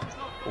gets it.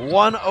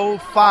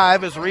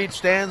 1:05 as Reed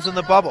stands in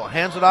the bubble.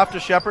 Hands it off to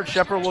Shepard.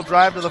 Shepard will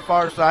drive to the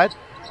far side.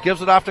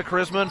 Gives it off to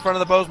Charisma in front of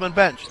the Bozeman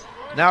bench.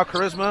 Now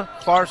Charisma,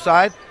 far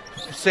side.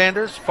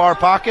 Sanders, far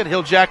pocket.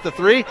 He'll jack the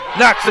three.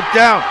 Knocks it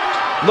down.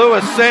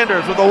 Lewis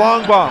Sanders with a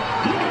long bomb.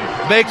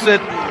 Makes it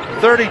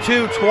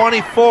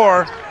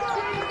 32-24.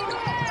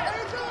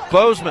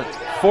 Bozeman.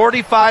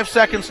 45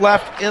 seconds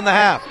left in the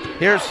half.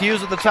 Here's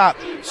Hughes at the top.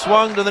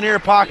 Swung to the near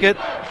pocket.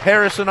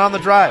 Harrison on the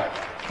drive.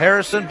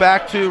 Harrison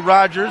back to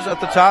Rogers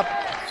at the top.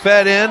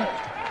 Fed in.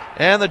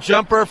 And the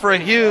jumper for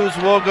Hughes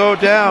will go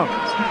down.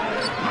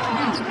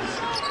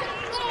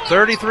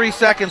 33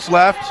 seconds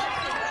left.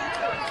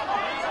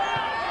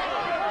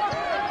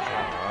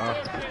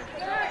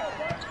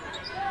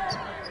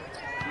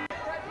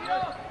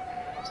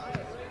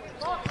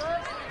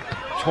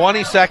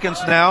 $20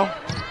 seconds now.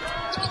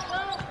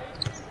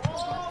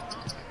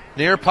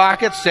 Near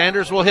pocket,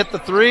 Sanders will hit the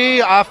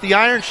three off the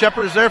iron.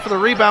 Shepard is there for the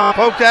rebound,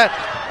 poked at,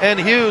 and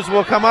Hughes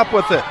will come up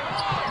with it.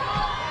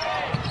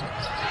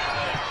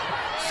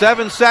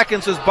 7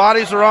 seconds as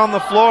bodies are on the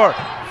floor.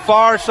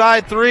 Far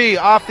side three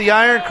off the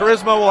iron.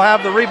 Charisma will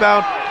have the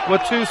rebound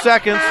with 2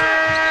 seconds.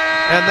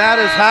 And that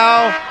is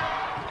how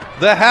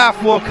the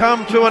half will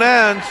come to an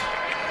end.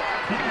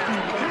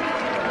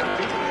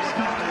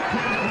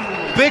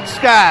 Big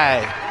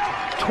Sky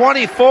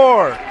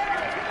 24,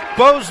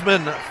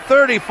 Bozeman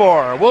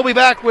 34. We'll be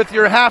back with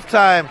your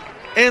halftime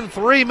in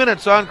 3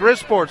 minutes on Grizz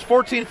Sports,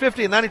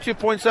 1450 and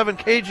 92.7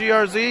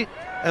 KGRZ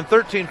and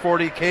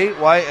 1340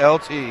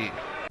 KYLT.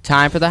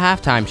 Time for the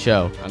halftime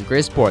show on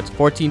Grizz Sports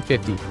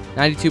 1450,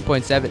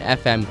 92.7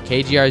 FM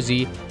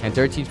KGRZ and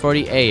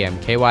 1340 AM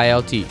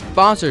KYLT.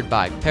 Sponsored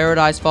by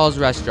Paradise Falls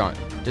Restaurant,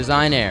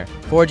 Design Air,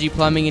 4G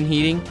Plumbing and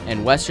Heating,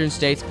 and Western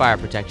States Fire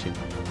Protection.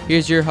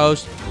 Here's your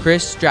host,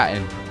 Chris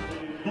Stratton.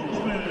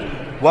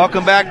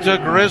 Welcome back to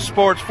Grizz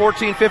Sports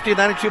 1450,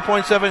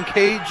 92.7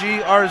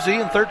 KGRZ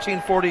and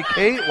 1340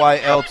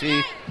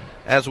 KYLT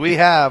as we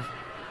have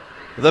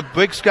the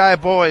Big Sky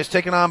boys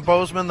taking on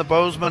Bozeman. The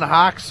Bozeman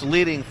Hawks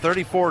leading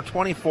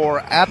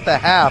 34-24 at the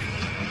half.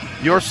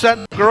 Your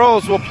Sentinel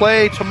girls will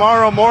play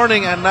tomorrow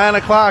morning at 9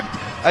 o'clock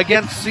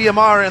against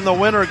CMR in the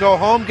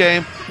winner-go-home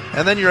game.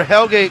 And then your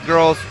Hellgate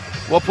girls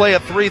will play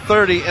at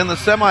 3:30 in the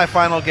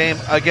semifinal game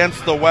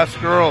against the West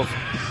girls.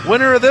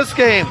 Winner of this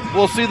game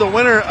will see the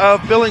winner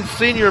of Billings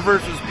Senior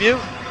versus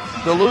Butte.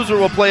 The loser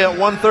will play at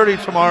 1:30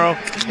 tomorrow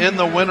in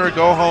the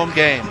winner-go-home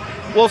game.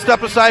 We'll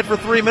step aside for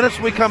 3 minutes.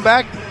 When we come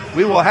back,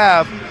 we will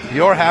have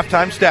your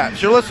halftime stats.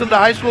 You're listening to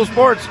High School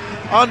Sports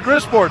on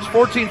Grizz Sports,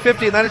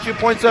 1450 and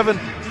 92.7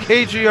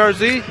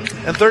 KGRZ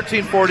and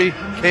 1340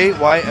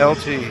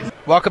 KYLT.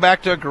 Welcome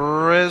back to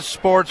Grizz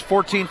Sports,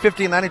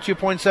 1450 and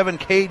 92.7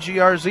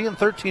 KGRZ and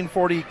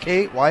 1340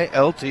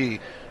 KYLT.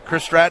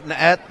 Chris Stratton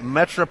at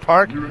Metro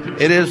Park.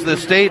 It is the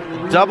state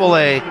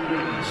AA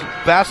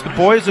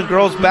boys and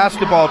girls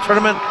basketball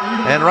tournament,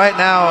 and right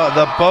now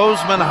the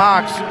Bozeman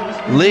Hawks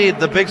lead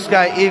the Big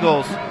Sky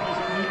Eagles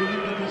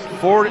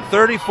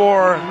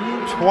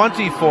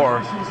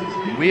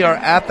 34-24. We are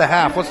at the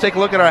half. Let's take a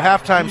look at our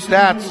halftime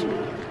stats.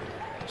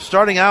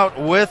 Starting out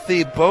with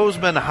the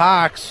Bozeman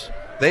Hawks,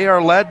 they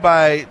are led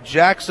by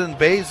Jackson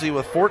Basie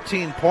with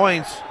 14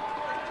 points.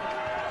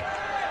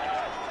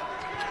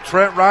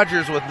 Trent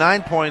Rogers with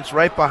 9 points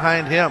right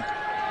behind him.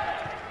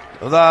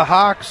 The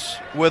Hawks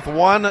with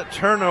 1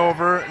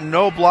 turnover,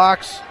 no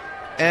blocks,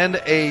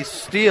 and a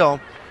steal.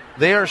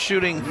 They are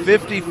shooting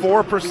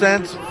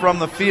 54% from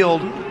the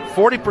field,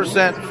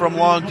 40% from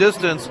long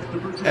distance,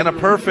 and a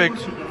perfect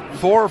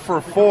 4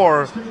 for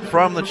 4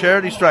 from the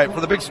charity stripe.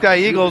 For the Big Sky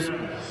Eagles,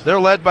 they're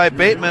led by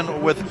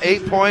Bateman with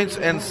 8 points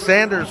and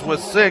Sanders with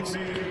 6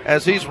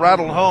 as he's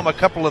rattled home a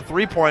couple of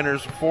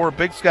three-pointers for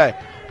Big Sky.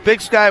 Big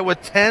Sky with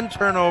 10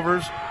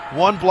 turnovers,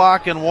 1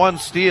 block, and 1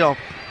 steal.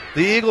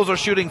 The Eagles are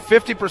shooting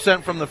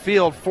 50% from the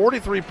field,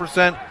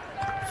 43%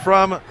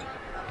 from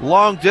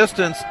long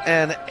distance,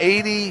 and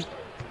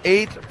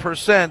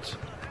 88%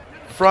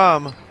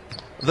 from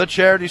the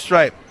charity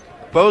stripe.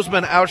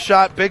 Bozeman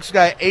outshot Big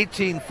Sky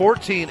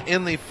 18-14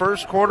 in the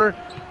first quarter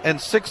and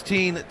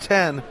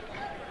 16-10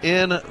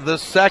 in the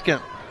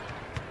second.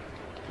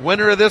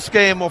 Winner of this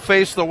game will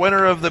face the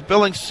winner of the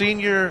Billings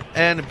Senior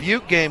and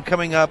Butte game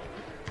coming up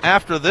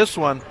after this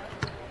one.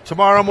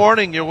 Tomorrow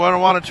morning, you're going to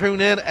want to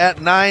tune in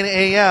at 9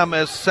 a.m.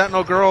 as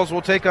Sentinel girls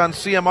will take on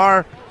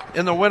CMR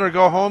in the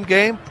winner-go-home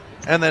game,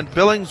 and then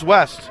Billings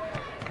West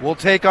will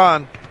take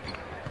on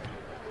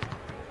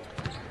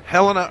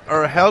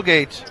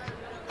Hellgate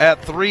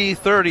at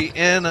 3:30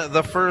 in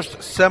the first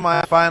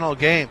semifinal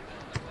game.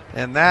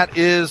 And that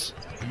is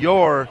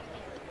your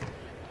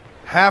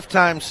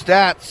halftime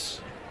stats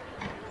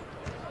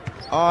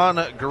on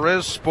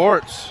Grizz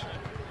Sports.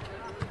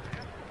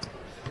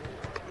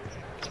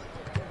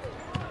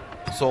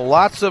 So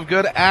lots of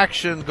good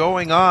action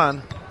going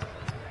on.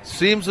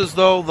 Seems as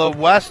though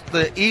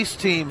the East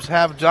teams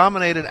have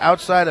dominated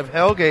outside of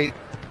Hellgate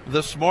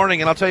this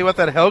morning. And I'll tell you what,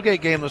 that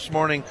Hellgate game this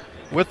morning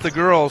with the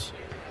girls,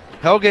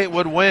 Hellgate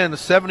would win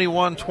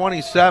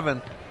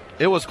 71-27.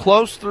 It was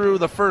close through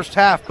the first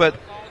half, but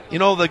you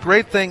know, the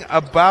great thing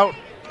about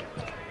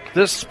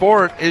this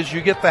sport is you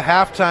get the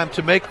halftime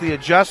to make the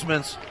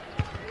adjustments,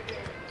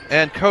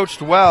 and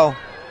coached well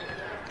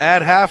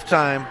at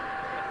halftime.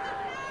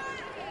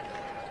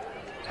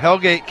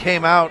 Hellgate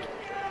came out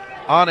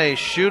on a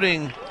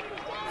shooting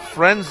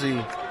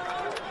frenzy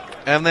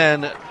and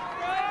then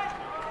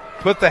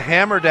put the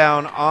hammer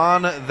down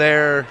on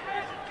their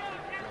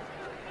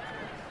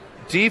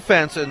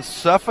defense and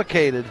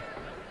suffocated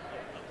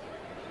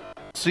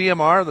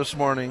CMR this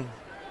morning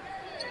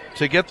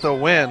to get the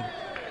win.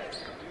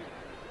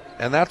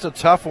 And that's a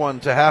tough one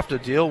to have to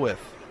deal with.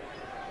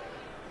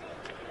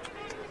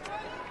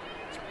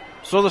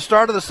 So the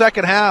start of the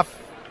second half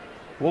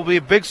will be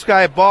Big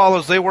Sky ball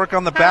as they work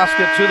on the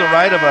basket to the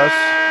right of us.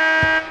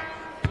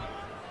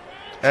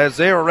 As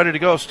they are ready to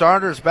go.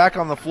 Starters back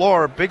on the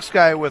floor. Big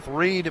Sky with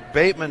Reed,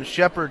 Bateman,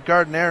 Shepard,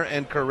 Gardner,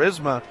 and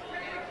Charisma.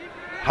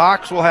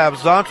 Hawks will have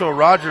Zonto,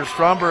 Rogers,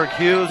 Stromberg,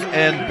 Hughes,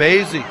 and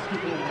Basie.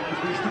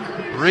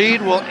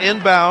 Reed will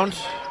inbound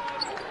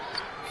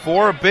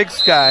for Big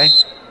Sky.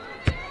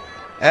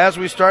 as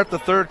we start the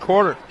third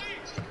quarter.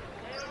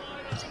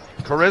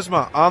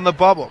 Charisma on the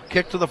bubble.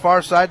 Kick to the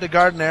far side to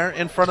Gardner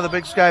in front of the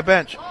Big Sky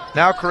bench.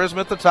 Now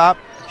Charisma at the top.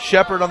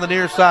 Shepard on the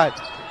near side.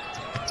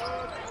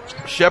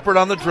 Shepard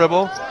on the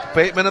dribble.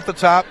 Bateman at the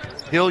top.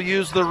 He'll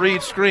use the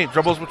Reed screen.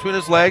 Dribbles between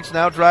his legs.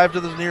 Now drive to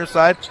the near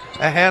side.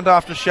 A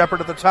handoff to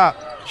Shepard at the top.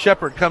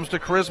 Shepard comes to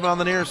Charisma on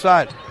the near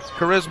side.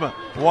 Charisma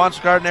wants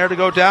Gardner to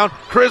go down.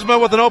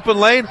 Charisma with an open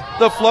lane.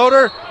 The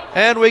floater.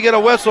 And we get a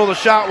whistle. The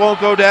shot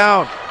won't go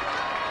down.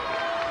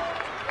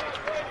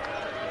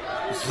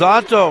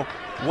 Zonto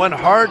went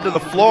hard to the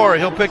floor.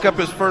 He'll pick up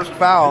his first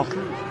foul.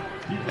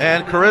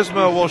 And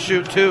Charisma will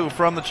shoot 2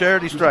 from the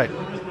charity stripe.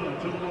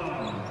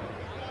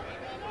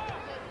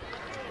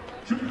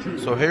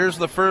 So here's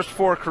the first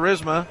for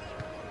Charisma.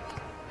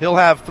 He'll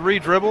have 3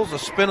 dribbles, a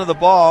spin of the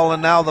ball,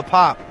 and now the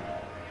pop.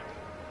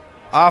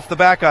 Off the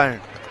back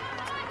iron.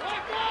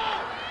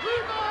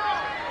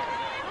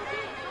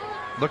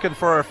 Looking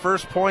for our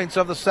first points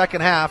of the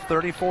second half,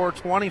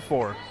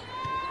 34-24.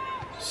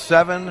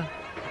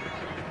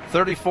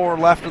 7:34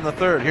 left in the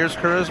third. Here's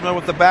Charisma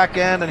with the back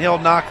end, and he'll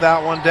knock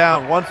that one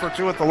down. 1 for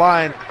 2 at the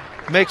line,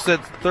 makes it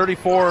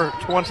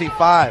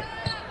 34-25.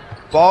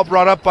 Ball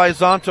brought up by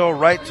Zonto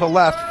right to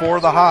left for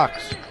the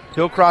Hawks.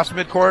 He'll cross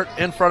midcourt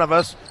in front of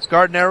us.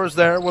 Gardner is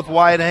there with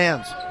wide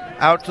hands.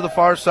 Out to the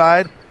far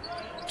side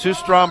to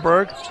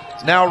Stromberg.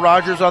 Now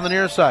Rogers on the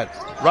near side.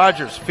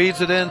 Rogers feeds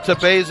it in to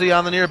Basie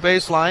on the near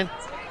baseline.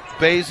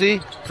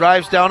 Basie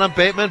drives down on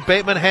Bateman.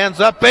 Bateman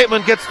hands up.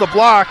 Bateman gets the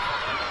block.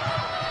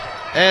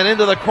 And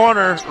into the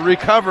corner,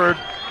 recovered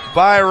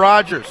by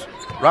Rogers.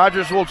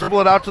 Rogers will dribble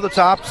it out to the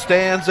top,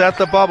 stands at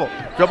the bubble.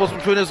 Dribbles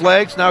between his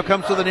legs, now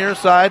comes to the near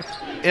side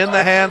in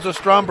the hands of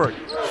Stromberg.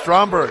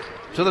 Stromberg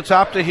to the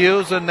top to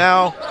Hughes, and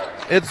now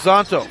it's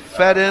Zonto.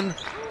 Fed in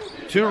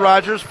to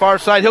Rogers, far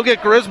side. He'll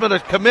get Charisma to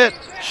commit.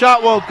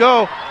 Shot won't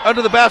go.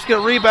 Under the basket,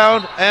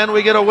 rebound, and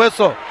we get a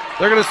whistle.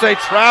 They're going to say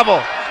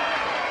travel.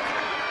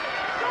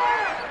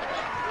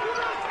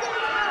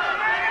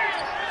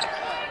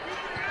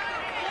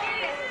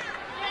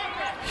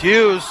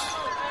 Hughes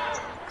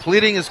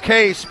pleading his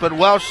case, but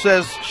Welsh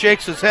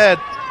shakes his head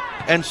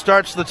and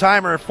starts the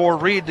timer for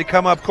Reed to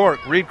come up court.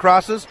 Reed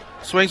crosses,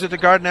 swings it to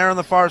Gardner on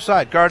the far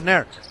side.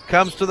 Gardner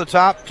comes to the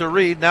top to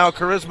Reed. Now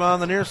Charisma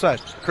on the near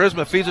side.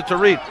 Charisma feeds it to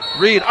Reed.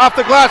 Reed off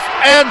the glass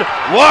and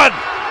 1.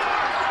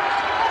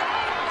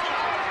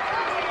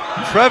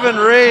 Trevin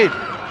Reed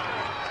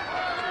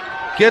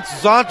gets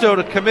Zonto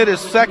to commit his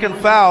second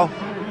foul.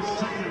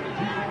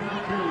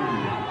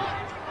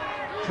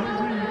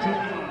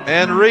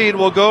 And Reed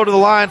will go to the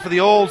line for the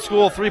old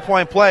school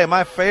three-point play,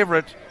 my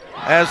favorite,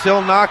 as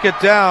he'll knock it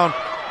down.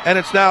 And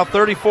it's now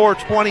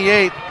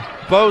 34-28,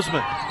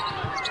 Bozeman.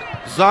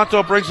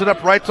 Zonto brings it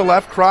up right to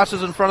left,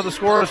 crosses in front of the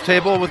scorer's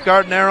table with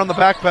Gardner on the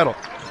back pedal.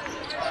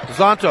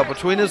 Zonto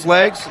between his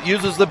legs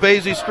uses the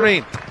Basie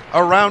screen.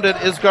 Around it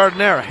is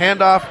Gardner.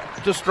 Handoff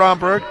to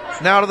Stromberg.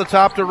 Now to the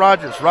top to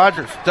Rogers.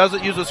 Rogers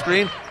doesn't use a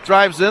screen.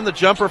 Drives in. The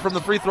jumper from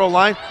the free throw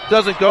line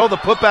doesn't go. The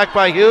putback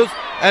by Hughes.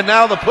 And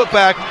now the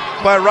putback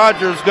by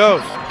Rogers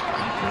goes.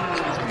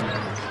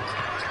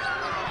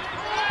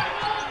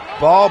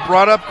 Ball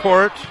brought up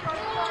court.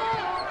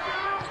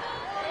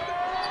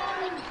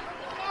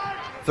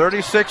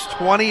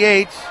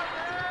 36-28.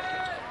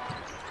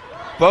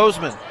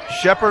 Bozeman.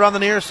 Shepard on the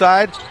near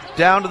side.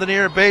 Down to the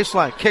near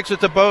baseline. Kicks it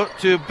to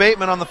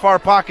Bateman on the far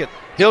pocket.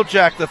 He'll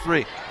jack the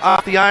 3.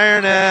 Off the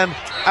iron and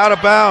out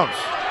of bounds.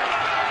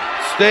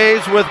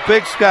 Stays with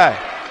Big Sky.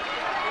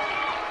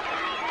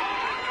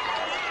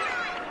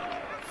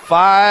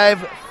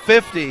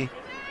 5:50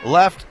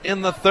 left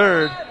in the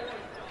third.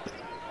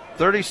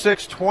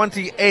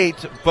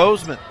 36-28,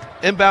 Bozeman.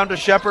 Inbound to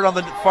Shepard on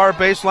the far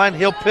baseline.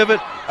 He'll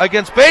pivot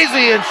against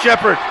Basie, and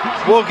Shepard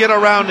will get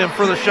around him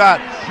for the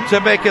shot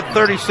to make it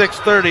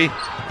 36-30,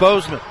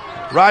 Bozeman.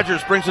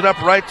 Rogers brings it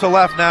up right to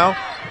left now.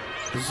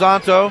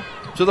 Zonto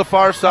to the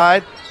far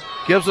side.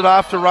 Gives it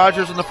off to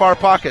Rogers in the far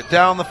pocket.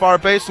 Down the far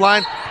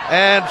baseline,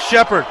 and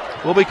Shepard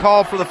will be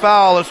called for the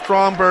foul as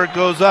Stromberg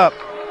goes up.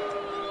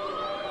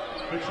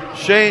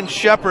 Shane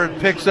Shepard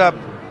picks up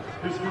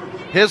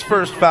his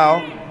first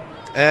foul,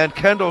 and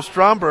Kendall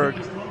Stromberg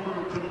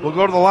will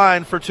go to the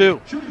line for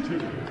 2.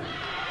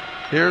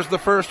 Here's the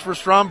first for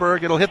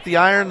Stromberg. It'll hit the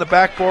iron, the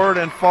backboard,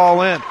 and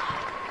fall in.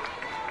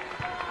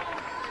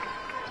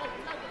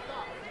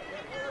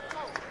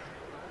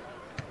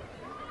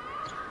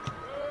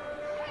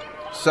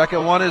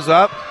 Second one is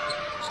up,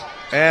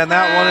 and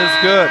that one is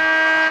good.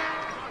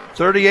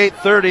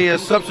 38-30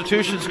 as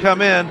substitutions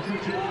come in.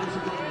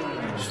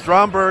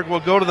 Stromberg will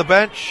go to the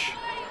bench,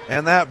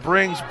 and that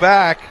brings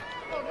back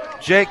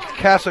Jake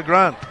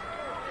Casagran.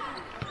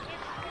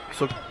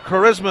 So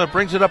Charisma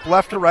brings it up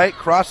left to right,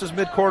 crosses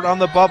midcourt on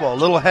the bubble. A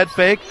little head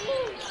fake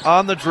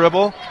on the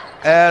dribble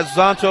as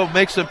Zonto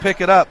makes him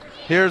pick it up.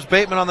 Here's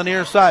Bateman on the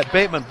near side.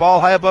 Bateman, ball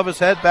high above his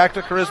head, back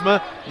to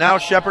Charisma. Now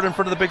Shepard in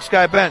front of the Big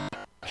Sky bench.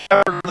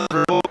 Shepard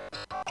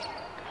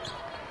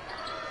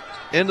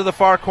into the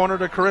far corner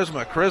to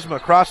Charisma. Charisma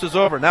crosses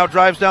over, now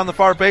drives down the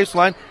far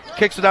baseline,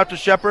 kicks it out to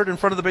Shepard in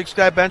front of the Big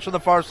Sky bench on the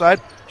far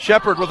side.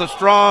 Shepard with a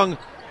strong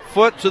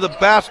foot to the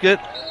basket,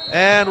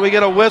 and we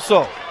get a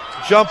whistle.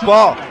 Jump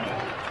ball.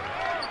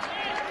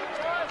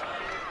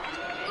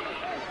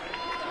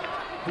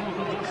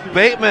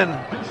 Bateman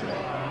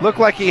looked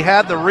like he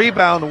had the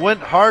rebound,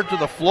 went hard to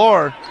the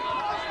floor.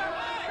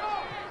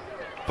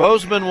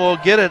 Bozeman will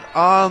get it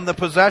on the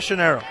possession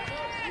arrow.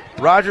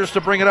 Rogers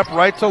to bring it up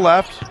right to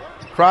left.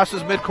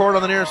 Crosses midcourt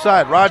on the near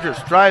side. Rogers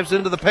drives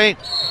into the paint.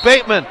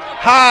 Bateman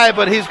high,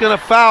 but he's going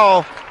to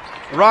foul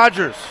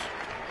Rogers.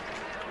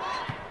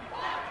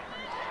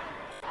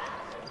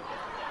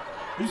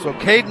 So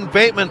Caden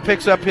Bateman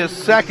picks up his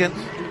second,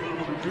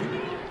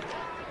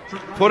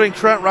 putting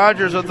Trent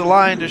Rogers at the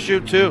line to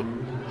shoot two.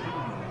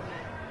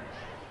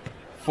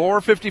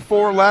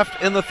 4:54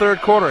 left in the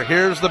third quarter.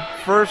 Here's the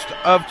first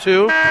of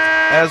two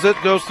as it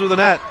goes through the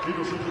net.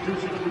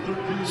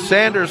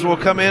 Sanders will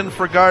come in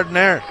for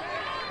Gardner.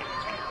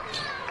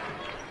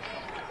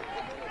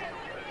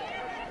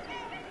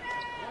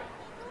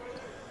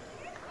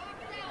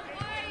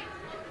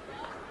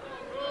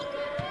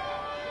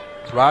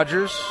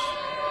 Rogers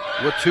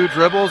with two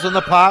dribbles in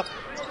the pop,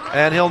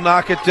 and he'll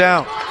knock it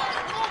down.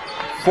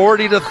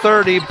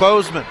 40-30,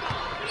 Bozeman.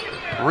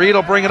 Reed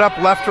will bring it up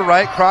left to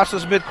right,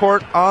 crosses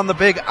midcourt on the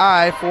big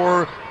I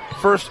for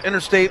First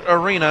Interstate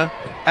Arena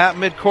at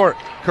midcourt.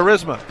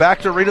 Charisma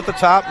back to Reed at the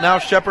top, now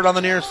Shepard on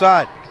the near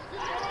side.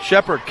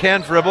 Shepard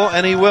can dribble,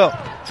 and he will.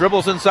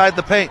 Dribbles inside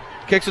the paint,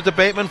 kicks it to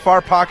Bateman,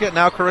 far pocket,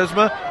 now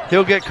Charisma.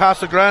 He'll get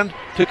Casagrande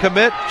to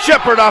commit.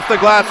 Shepard off the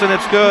glass, and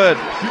it's good.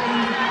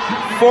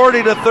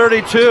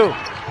 40-32.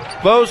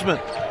 Bozeman,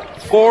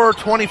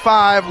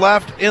 4:25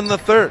 left in the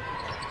third.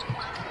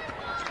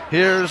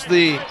 Here's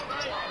the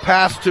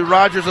pass to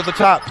Rogers at the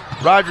top.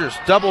 Rogers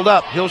doubled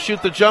up. He'll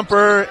shoot the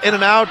jumper in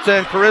and out,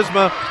 and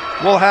Charisma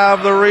will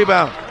have the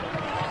rebound.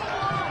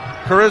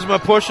 Charisma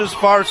pushes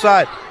far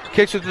side.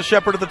 Kicks it to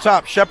Shepard at the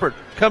top. Shepard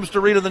comes to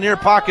Reed in the near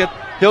pocket.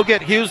 He'll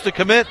get Hughes to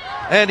commit,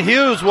 and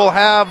Hughes will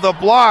have the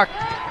block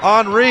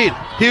on Reed.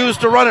 Hughes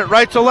to run it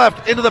right to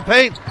left into the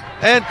paint,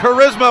 and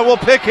Charisma will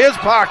pick his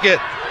pocket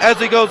as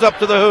he goes up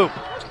to the hoop.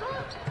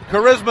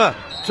 Charisma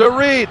to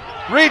Reed.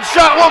 Reed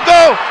shot will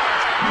go.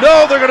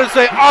 No, they're going to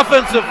say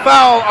offensive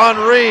foul on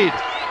Reed.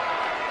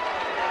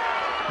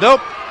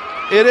 Nope.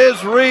 It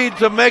is Reed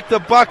to make the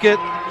bucket.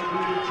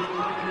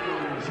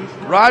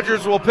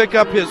 Rogers will pick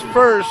up his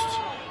first.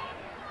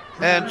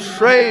 And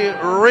Trey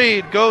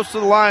Reed goes to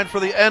the line for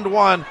the end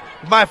one.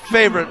 My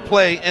favorite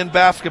play in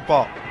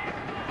basketball.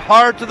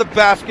 Hard to the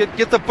basket,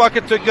 get the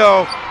bucket to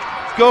go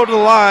to the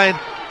line,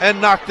 and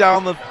knock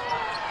down the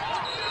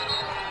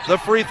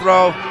free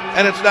throw.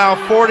 And it's now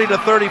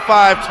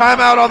 40-35.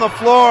 Timeout on the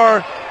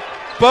floor.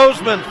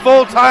 Bozeman,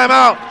 full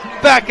timeout.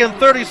 Back in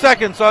 30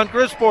 seconds on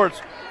Grizz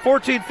Sports.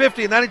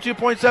 1450,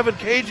 92.7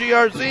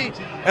 KGRZ,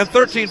 and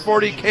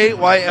 1340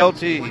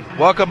 KYLT.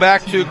 Welcome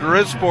back to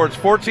Grizz Sports.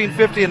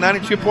 1450 and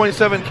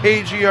 92.7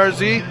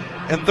 KGRZ,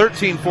 and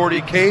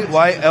 1340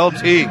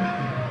 KYLT.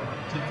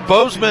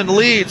 Bozeman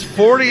leads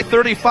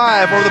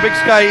 40-35 over the Big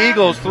Sky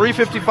Eagles.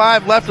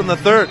 3:55 left in the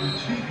third.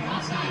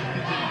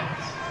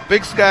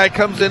 Big Sky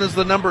comes in as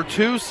the number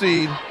 2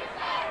 seed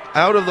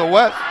out of the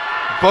West.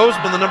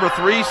 Bozeman, the number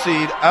 3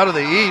 seed out of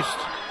the East.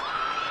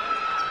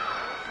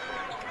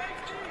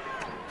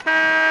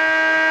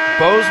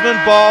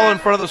 Bozeman ball in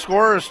front of the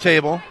scorer's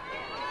table.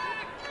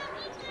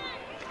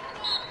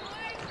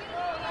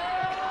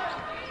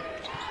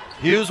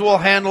 Hughes will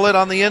handle it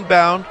on the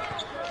inbound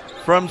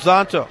from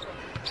Zonto.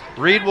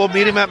 Reed will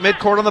meet him at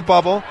midcourt on the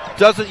bubble.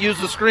 Doesn't use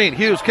the screen.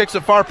 Hughes kicks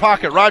it far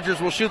pocket.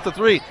 Rogers will shoot the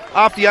three.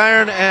 Off the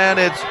iron, and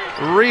it's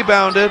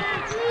rebounded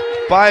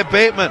by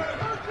Bateman.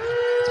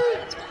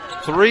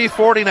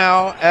 3:40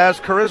 now as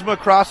Charisma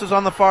crosses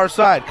on the far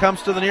side.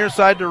 Comes to the near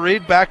side to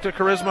Reed. Back to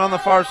Charisma on the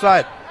far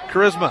side.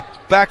 Charisma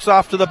backs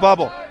off to the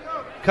bubble.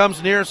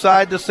 Comes near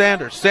side to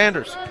Sanders.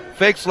 Sanders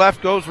fakes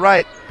left, goes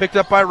right. Picked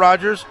up by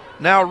Rogers.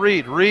 Now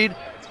Reed. Reed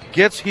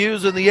gets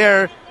Hughes in the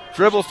air.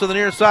 Dribbles to the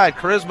near side.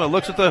 Charisma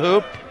looks at the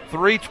hoop.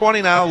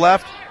 3:20 now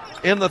left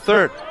in the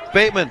third.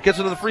 Bateman gets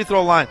into the free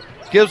throw line.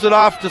 Gives it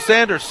off to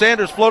Sanders.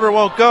 Sanders floater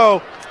won't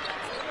go.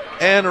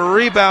 And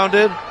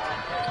rebounded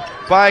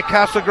by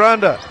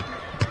Casagrande.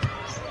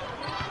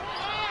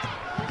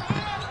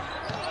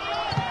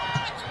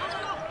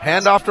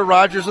 Handoff to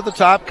Rogers at the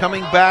top,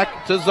 coming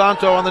back to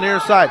Zonto on the near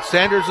side.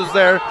 Sanders is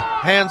there,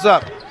 hands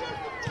up.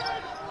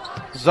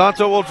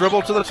 Zonto will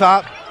dribble to the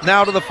top,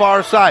 now to the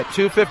far side.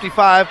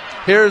 2:55.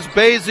 Here's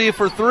Basie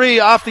for three,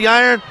 off the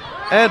iron,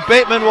 and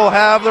Bateman will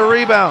have the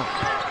rebound.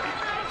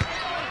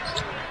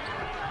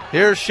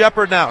 Here's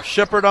Shepard now.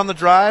 Shepard on the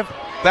drive,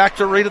 back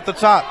to Reed at the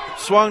top.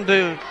 Swung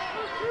to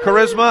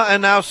Charisma,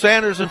 and now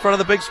Sanders in front of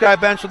the Big Sky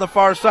bench on the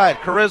far side.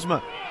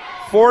 Charisma,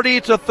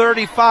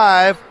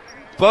 40-35,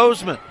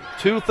 Bozeman.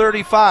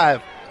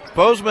 2:35.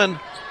 Bozeman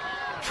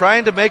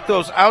trying to make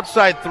those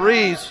outside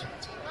threes.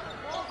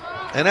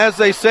 And as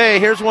they say,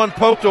 here's one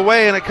poked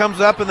away, and it comes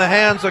up in the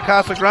hands of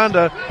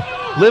Casagrande.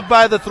 Live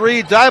by the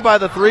three, die by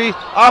the three.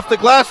 Off the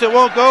glass, it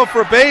won't go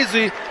for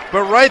Basie,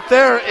 but right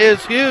there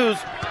is Hughes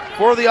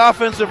for the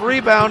offensive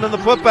rebound and the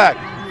putback.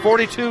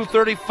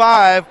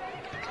 42-35,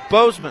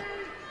 Bozeman.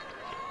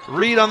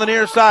 Reed on the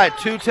near side,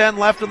 2:10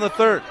 left in the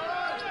third.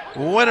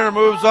 Winner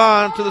moves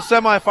on to the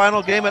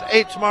semifinal game at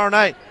 8 tomorrow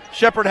night.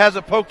 Shepherd has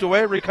it poked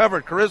away,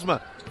 recovered.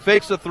 Charisma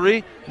fakes a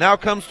three, now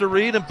comes to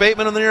Reed, and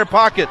Bateman in the near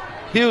pocket.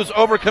 Hughes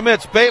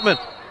overcommits. Bateman,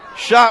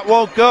 shot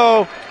won't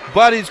go,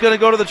 but he's going to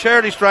go to the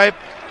charity stripe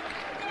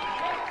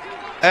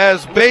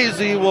as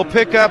Basie will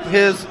pick up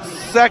his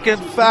second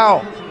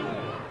foul.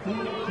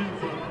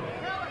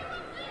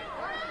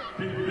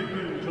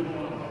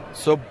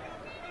 So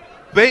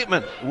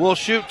Bateman will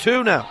shoot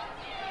two now.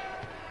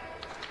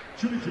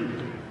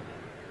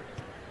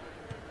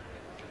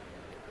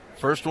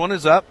 First one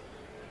is up,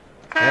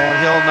 and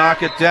he'll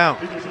knock it down.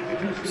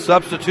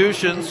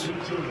 Substitutions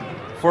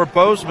for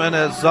Bozeman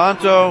as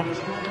Zonto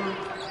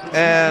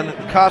and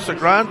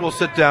Casagrande will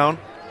sit down.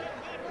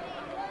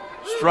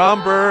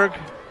 Stromberg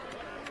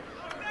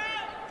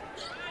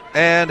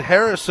and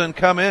Harrison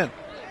come in.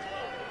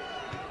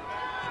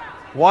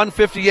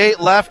 1:58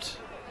 left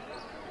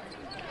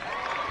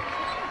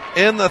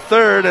in the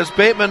third as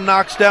Bateman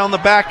knocks down the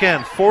back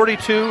end.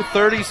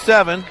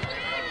 42-37.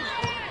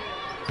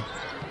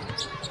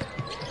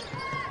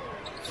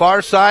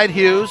 Far side,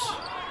 Hughes.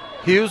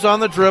 Hughes on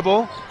the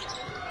dribble.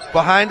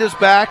 Behind his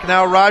back,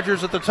 now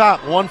Rogers at the top.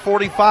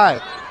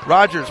 1:45.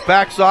 Rogers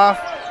backs off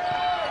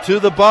to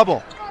the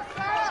bubble.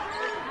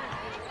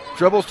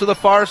 Dribbles to the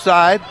far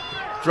side.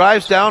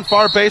 Drives down,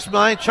 far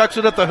baseline, chucks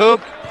it at the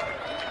hoop.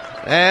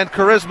 And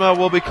Charisma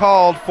will be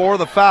called for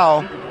the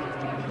foul,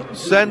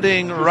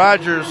 sending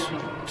Rogers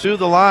to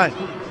the line.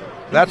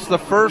 That's the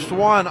first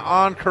one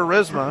on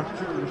Charisma.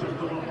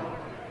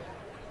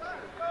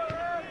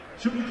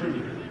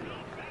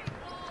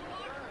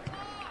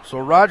 So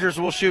Rogers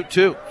will shoot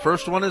two.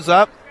 First one is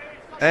up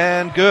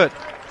and good.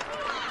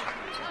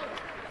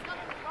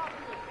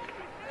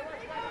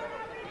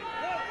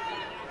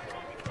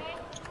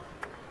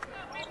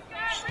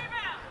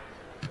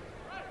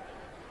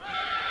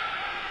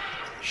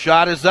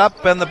 Shot is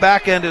up and the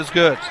back end is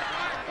good.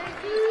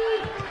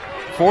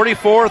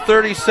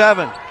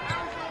 44-37.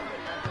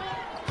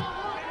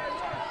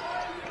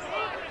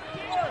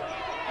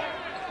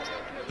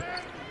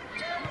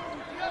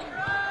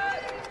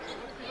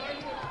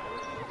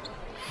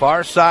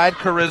 Far side,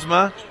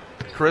 Charisma.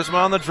 Charisma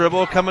on the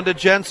dribble, coming to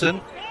Jensen.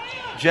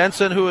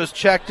 Jensen, who has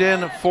checked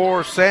in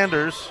for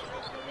Sanders.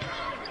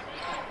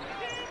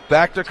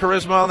 Back to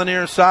Charisma on the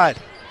near side.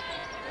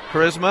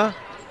 Charisma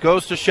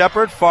goes to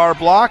Shepherd, far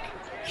block.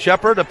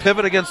 Shepherd, a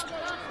pivot against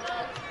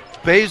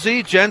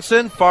Basie.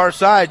 Jensen, far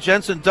side.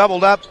 Jensen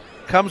doubled up,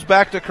 comes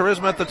back to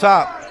Charisma at the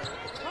top.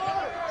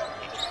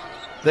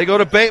 They go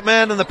to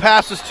Bateman, and the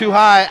pass is too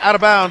high, out of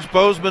bounds.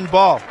 Bozeman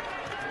ball.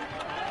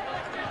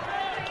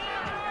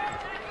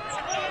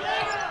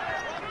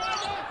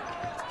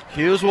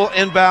 Hughes will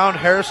inbound.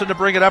 Harrison to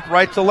bring it up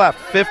right to left.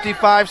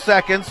 55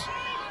 seconds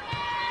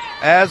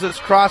as it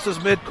crosses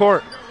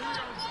midcourt.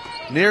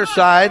 Near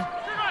side,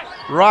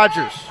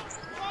 Rogers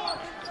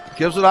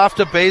gives it off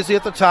to Basie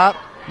at the top.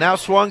 Now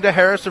swung to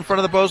Harris in front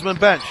of the Bozeman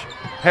bench.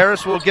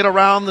 Harris will get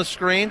around the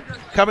screen,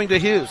 coming to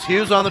Hughes.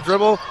 Hughes on the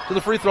dribble to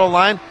the free throw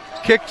line.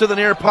 Kick to the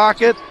near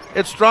pocket.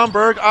 It's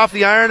Stromberg off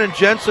the iron, and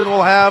Jensen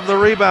will have the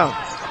rebound.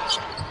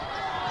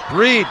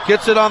 Reed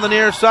gets it on the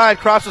near side,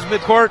 crosses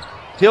midcourt.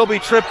 He'll be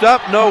tripped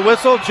up, no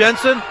whistle.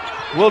 Jensen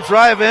will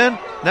drive in.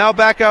 Now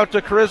back out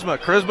to Charisma.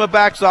 Charisma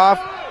backs off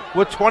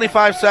with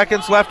 25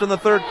 seconds left in the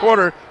third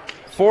quarter.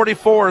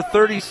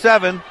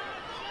 44-37.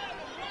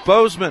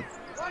 Bozeman.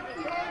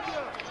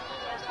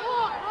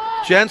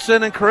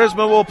 Jensen and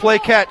Charisma will play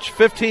catch.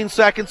 15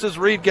 seconds as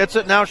Reed gets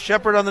it. Now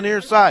Shepherd on the near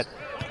side.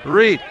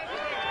 Reed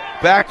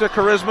back to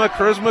Charisma.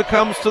 Charisma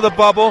comes to the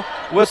bubble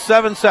with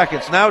 7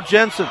 seconds. Now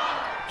Jensen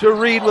to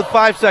Reed with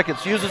 5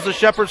 seconds. Uses the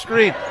Shepherd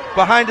screen.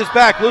 Behind his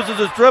back, loses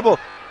his dribble.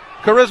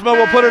 Charisma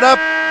will put it up,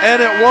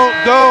 and it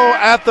won't go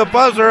at the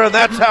buzzer, and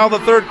that's how the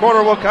third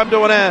quarter will come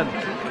to an end.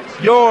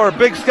 Your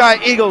Big Sky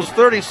Eagles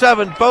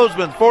 37,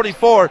 Bozeman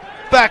 44.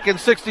 Back in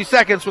 60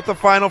 seconds with the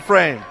final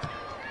frame.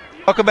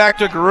 Welcome back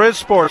to Grizz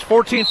Sports,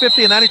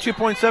 1450 and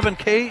 92.7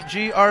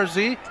 KGRZ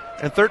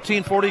and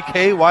 1340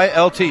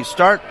 KYLT.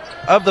 Start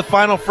of the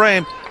final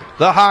frame.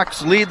 The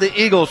Hawks lead the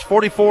Eagles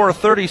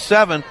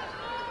 44-37.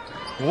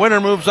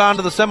 Winner moves on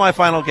to the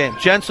semifinal game.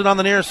 Jensen on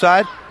the near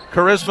side.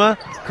 Charisma.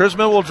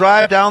 Charisma will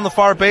drive down the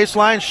far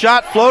baseline.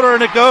 Shot, floater,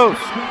 and it goes.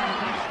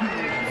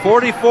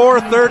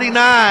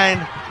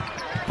 44-39.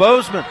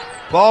 Bozeman.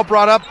 Ball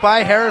brought up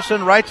by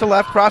Harrison, right to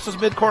left, crosses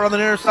midcourt on the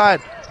near side.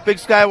 Big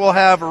Sky will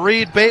have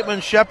Reed,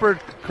 Bateman,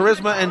 Shepherd,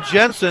 Charisma, and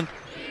Jensen.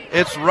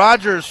 It's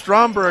Rogers,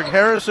 Stromberg,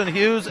 Harrison,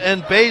 Hughes,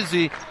 and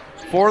Basie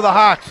for the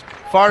Hawks.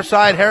 Far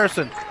side,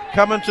 Harrison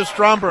coming to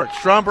Stromberg.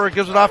 Stromberg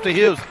gives it off to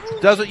Hughes.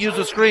 Doesn't use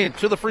the screen.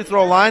 To the free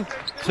throw line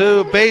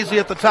to Basie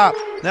at the top.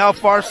 Now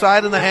far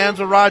side in the hands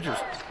of Rogers.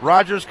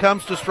 Rogers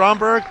comes to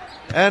Stromberg,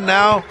 and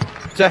now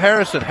to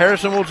Harrison.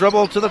 Harrison will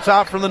dribble to the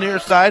top from the near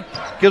side.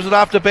 Gives it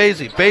off to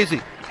Basie.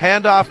 Basie,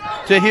 handoff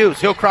to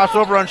Hughes. He'll cross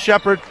over on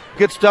Shepherd.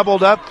 gets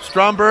doubled up.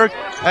 Stromberg,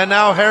 and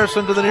now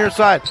Harrison to the near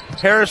side.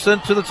 Harrison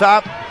to the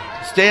top,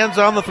 stands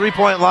on the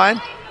three-point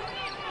line.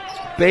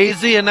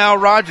 Basie and now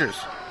Rogers.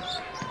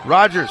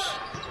 Rogers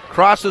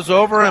crosses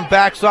over and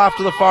backs off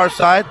to the far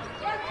side.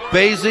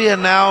 Basie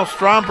and now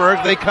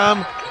Stromberg. They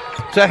come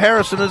to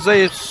Harrison as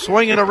they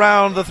swing it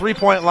around the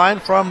three-point line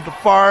from the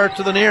far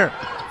to the near.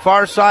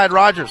 Far side,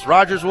 Rogers.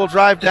 Rogers will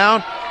drive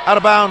down. Out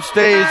of bounds,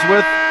 stays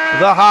with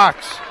the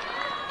Hawks.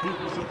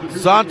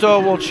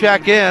 Zonto will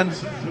check in.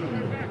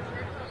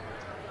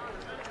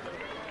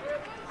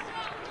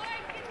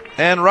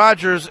 And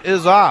Rogers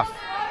is off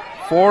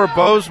for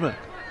Bozeman.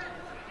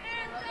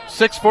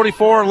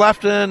 6:44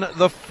 left in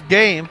the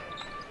game.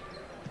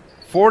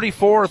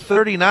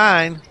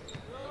 44-39.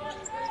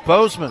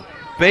 Bozeman.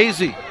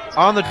 Basie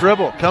on the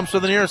dribble. Comes to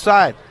the near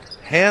side.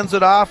 Hands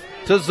it off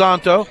to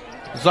Zonto.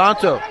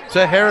 Zonto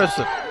to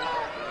Harrison.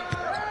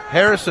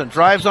 Harrison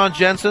drives on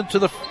Jensen to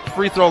the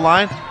free throw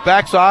line.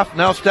 Backs off.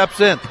 Now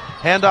steps in.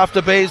 Hand off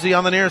to Basie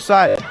on the near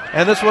side.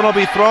 And this one will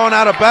be thrown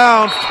out of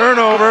bounds.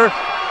 Turnover.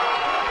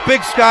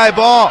 Big Sky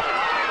ball.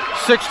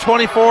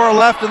 6:24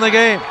 left in the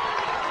game.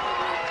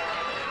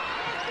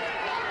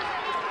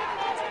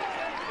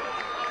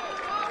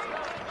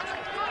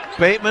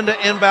 Bateman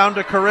to inbound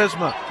to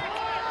Charisma.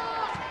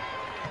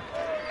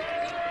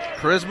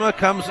 Charisma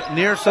comes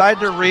near side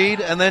to Reed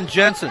and then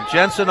Jensen.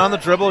 Jensen on the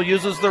dribble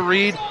uses the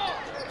Reed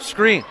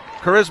screen.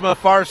 Charisma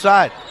far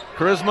side.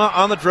 Charisma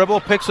on the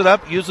dribble, picks it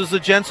up, uses the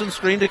Jensen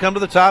screen to come to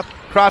the top,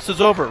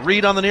 crosses over.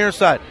 Reed on the near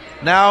side.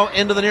 Now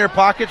into the near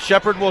pocket.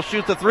 Shepard will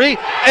shoot the three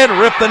and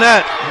rip the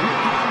net.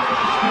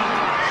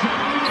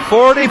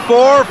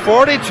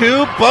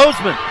 44-42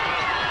 Bozeman.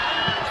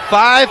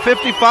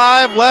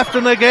 5:55 left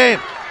in the game.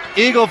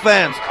 Eagle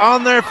fans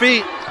on their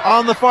feet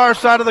on the far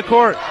side of the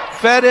court.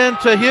 Fed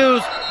into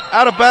Hughes,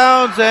 out of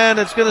bounds, and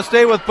it's going to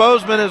stay with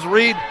Bozeman as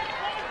Reed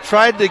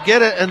tried to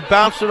get it and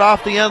bounced it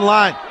off the end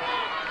line.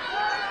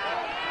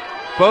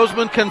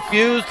 Bozeman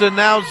confused, and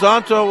now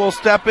Zonto will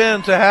step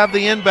in to have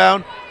the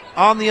inbound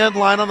on the end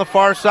line on the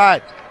far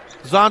side.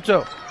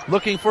 Zonto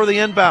looking for the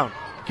inbound.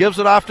 Gives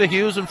it off to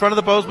Hughes in front of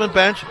the Bozeman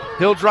bench.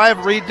 He'll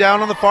drive Reed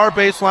down on the far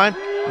baseline.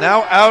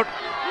 Now out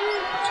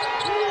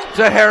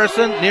to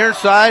Harrison, near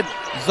side.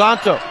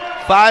 Zonto,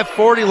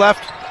 5:40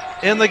 left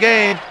in the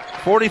game.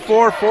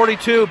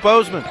 44-42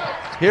 Bozeman.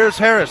 Here's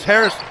Harris.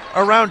 Harris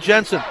around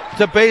Jensen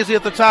to Basie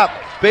at the top.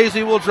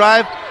 Basie will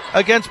drive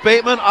against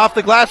Bateman. Off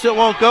the glass, it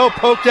won't go.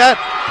 Poked at,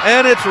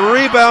 and it's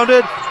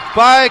rebounded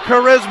by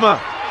Charisma.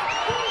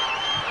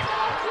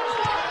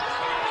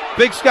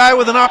 Big Sky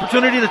with an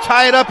opportunity to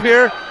tie it up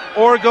here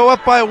or go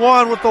up by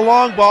one with the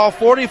long ball.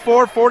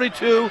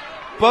 44-42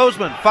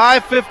 Bozeman.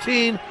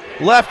 5:15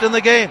 left in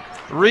the game.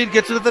 Reed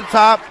gets it at the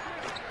top.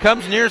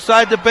 Comes near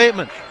side to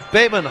Bateman.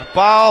 Bateman,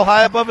 ball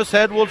high above his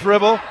head, will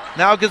dribble.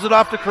 Now gives it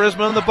off to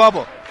Charisma in the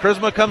bubble.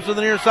 Charisma comes to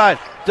the near side.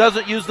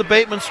 Doesn't use the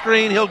Bateman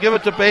screen. He'll give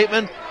it to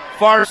Bateman.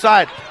 Far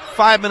side.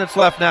 5 minutes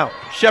left now.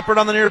 Shepard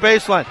on the near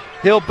baseline.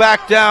 He'll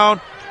back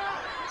down.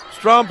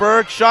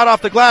 Stromberg, shot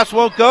off the glass,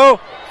 won't go.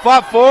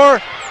 Fought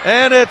for,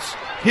 and it's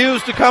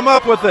Hughes to come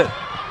up with it.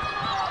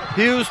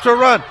 Hughes to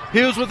run.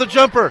 Hughes with the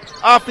jumper.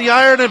 Off the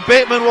iron, and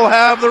Bateman will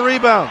have the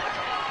rebound.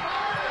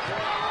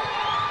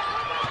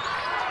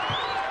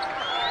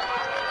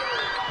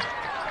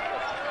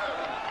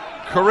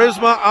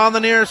 Charisma on the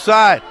near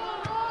side.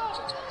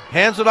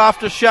 Hands it off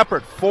to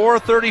Shepard.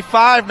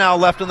 4:35 now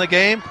left in the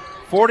game.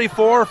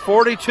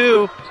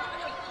 44-42.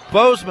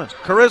 Bozeman.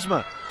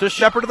 Charisma to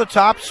Shepard at the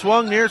top.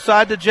 Swung near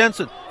side to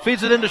Jensen.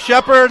 Feeds it into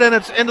Shepard, and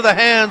it's into the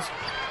hands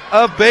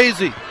of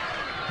Basie.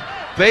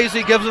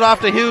 Basie gives it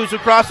off to Hughes, who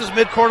crosses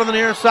midcourt on the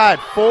near side.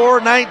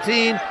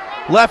 4:19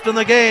 left in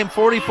the game.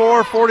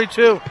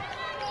 44-42.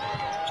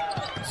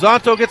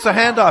 Zonto gets a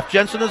handoff.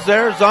 Jensen is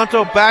there.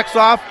 Zonto backs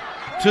off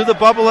to the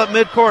bubble at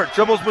midcourt.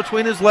 Dribbles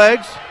between his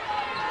legs.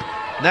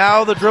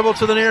 Now the dribble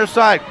to the near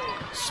side.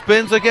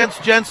 Spins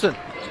against Jensen.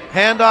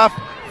 Handoff,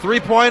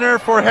 three-pointer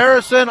for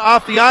Harrison.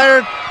 Off the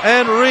iron,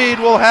 and Reed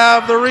will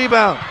have the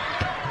rebound.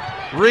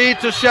 Reed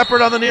to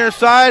Shepard on the near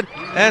side,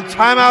 and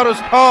timeout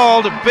is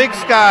called. Big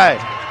Sky.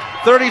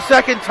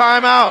 30-second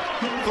timeout.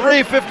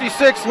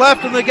 3:56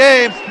 left in the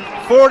game.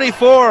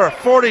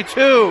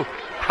 44-42.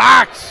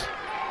 Hawks.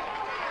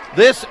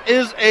 This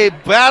is a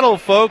battle,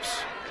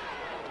 folks.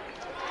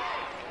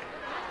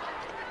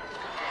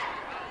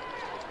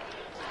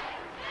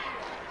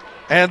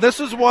 And this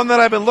is one that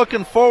I've been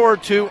looking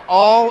forward to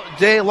all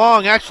day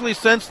long. Actually,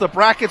 since the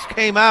brackets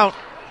came out,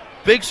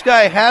 Big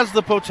Sky has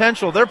the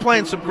potential. They're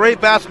playing some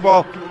great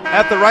basketball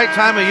at the right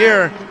time of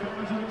year,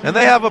 and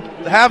they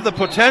have the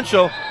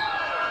potential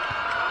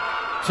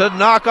to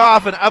knock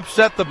off and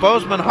upset the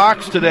Bozeman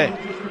Hawks today.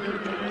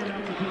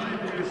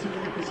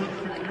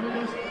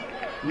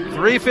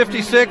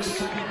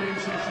 3:56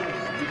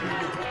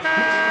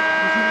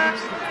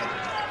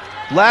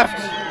 left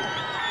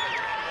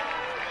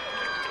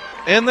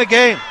in the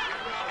game.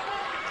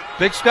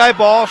 Big Sky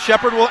ball.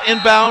 Shepard will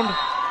inbound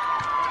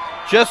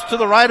just to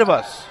the right of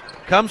us.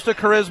 Comes to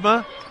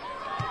Charisma.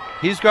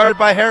 He's guarded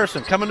by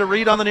Harrison. Coming to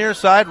Reed on the near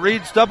side.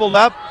 Reed's doubled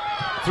up.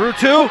 through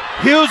two.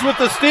 Hughes with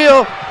the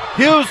steal.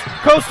 Hughes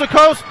coast to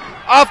coast,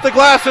 off the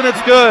glass, and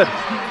it's good.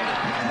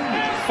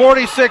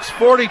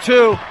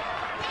 46-42.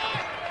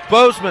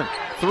 Bozeman,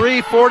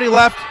 3:40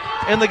 left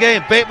in the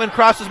game. Bateman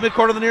crosses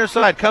midcourt on the near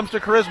side, comes to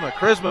Charisma.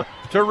 Charisma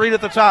to Reed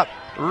at the top.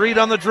 Reed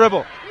on the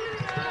dribble.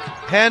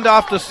 Hand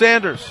off to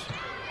Sanders.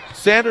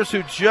 Sanders,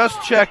 who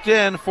just checked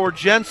in for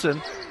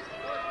Jensen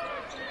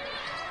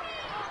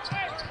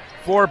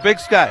for Big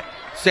Sky.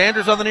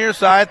 Sanders on the near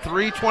side,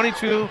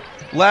 3:22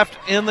 left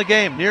in the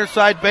game. Near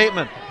side,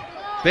 Bateman.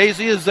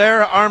 Basie is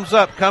there, arms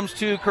up, comes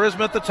to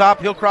Charisma at the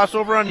top. He'll cross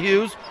over on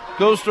Hughes,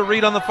 goes to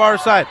Reed on the far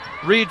side.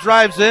 Reed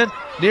drives in,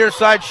 near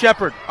side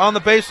Shepard on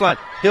the baseline.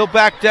 He'll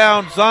back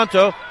down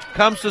Zonto,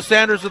 comes to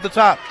Sanders at the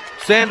top.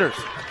 Sanders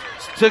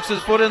sticks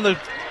his foot in the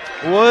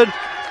wood,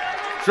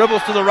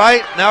 dribbles to the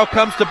right, now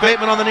comes to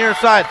Bateman on the near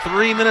side.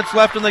 3 minutes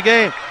left in the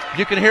game.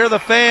 You can hear the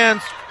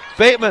fans.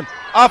 Bateman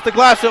off the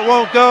glass, it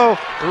won't go.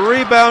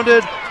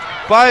 Rebounded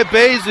by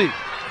Basie.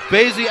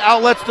 Basie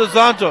outlets to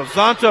Zonto.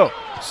 Zonto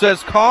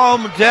says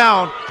calm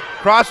down,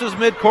 crosses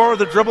midcourt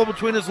with a dribble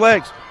between his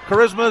legs.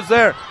 Charisma is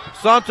there.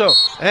 Zonto,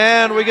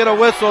 and we get a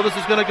whistle. This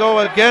is going to go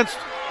against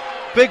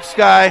Big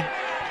Sky.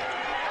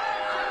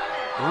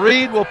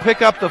 Reed will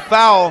pick up the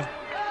foul.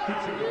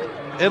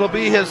 It'll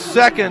be his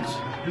second.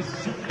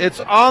 It's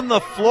on the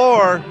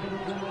floor.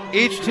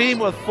 Each team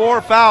with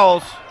 4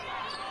 fouls.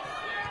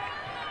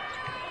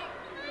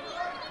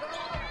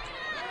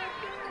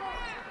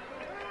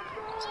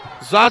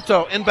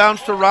 Zonto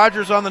inbounds to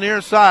Rogers on the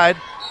near side.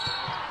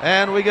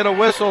 And we get a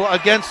whistle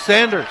against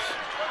Sanders.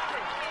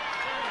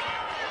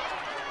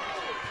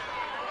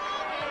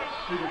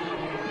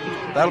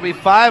 That'll be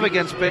 5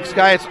 against Big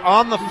Sky. It's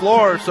on the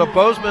floor, so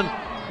Bozeman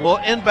will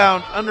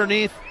inbound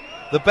underneath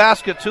the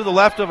basket to the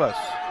left of us.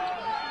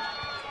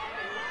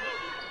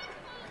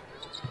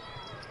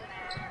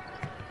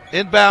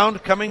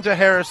 Inbound coming to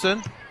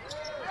Harrison.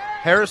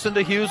 Harrison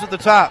to Hughes at the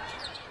top.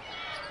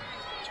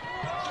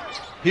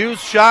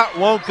 Hughes' shot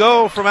won't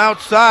go from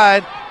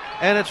outside,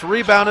 and it's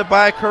rebounded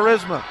by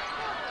Charisma.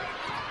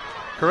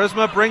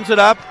 Charisma brings it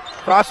up,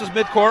 crosses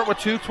midcourt with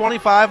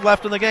 2:25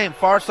 left in the game.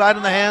 Far side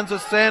in the hands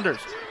of Sanders.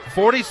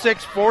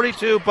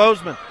 46-42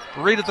 Bozeman.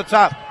 Reed at the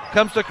top,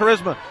 comes to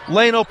Charisma.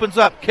 Lane opens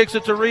up, kicks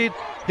it to Reed.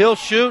 He'll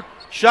shoot.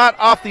 Shot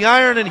off the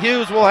iron, and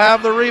Hughes will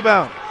have the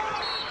rebound.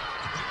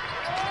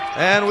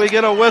 And we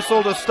get a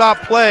whistle to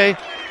stop play.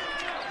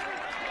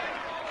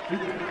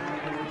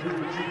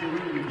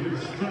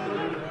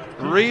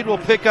 Reed will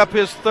pick up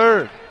his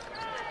third.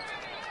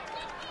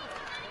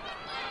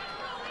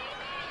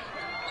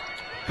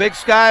 Big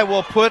Sky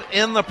will put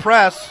in the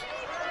press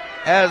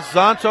as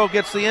Zonto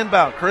gets the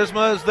inbound.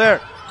 Charisma is there.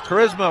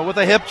 Charisma with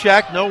a hip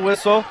check, no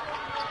whistle.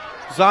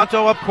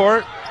 Zonto up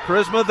court.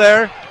 Charisma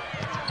there.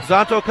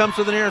 Zonto comes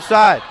to the near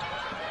side.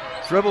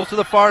 Dribbles to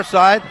the far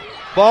side.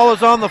 Ball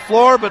is on the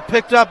floor, but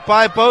picked up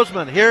by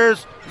Bozeman.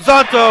 Here's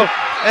Zonto,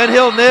 and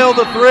he'll nail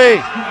the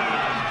three.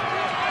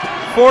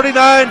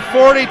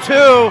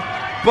 49-42.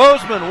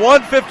 Bozeman,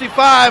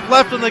 1:55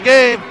 left in the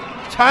game.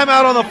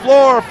 Timeout on the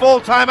floor,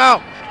 full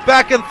timeout.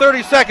 Back in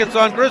 30 seconds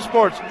on Grizz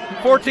Sports,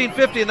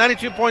 1450 and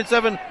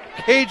 92.7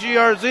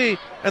 KGRZ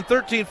and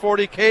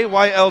 1340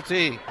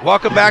 KYLT.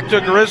 Welcome back to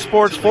Grizz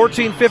Sports,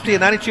 1450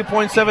 and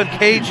 92.7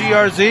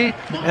 KGRZ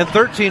and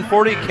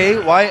 1340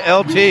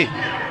 KYLT.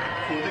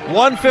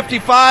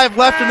 1:55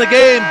 left in the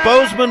game.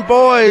 Bozeman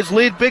boys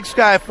lead Big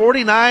Sky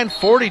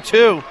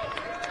 49-42.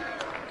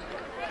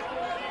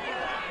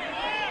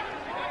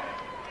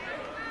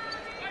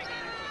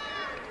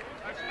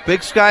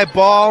 Big Sky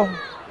ball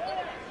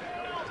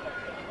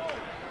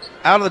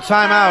out of the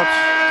timeout.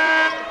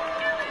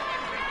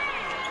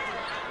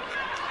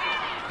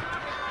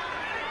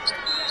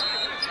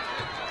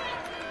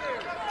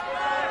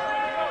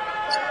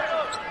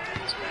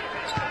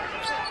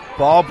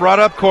 Ball brought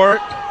up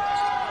court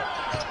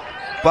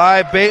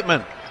by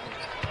Bateman.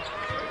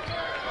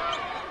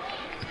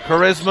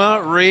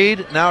 Charisma,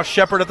 Reed, now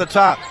Shepard at the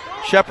top.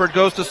 Shepard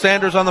goes to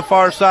Sanders on the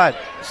far side.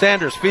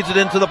 Sanders feeds it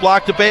into the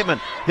block to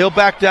Bateman. He'll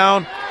back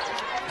down.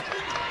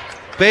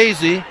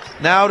 Basie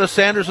now to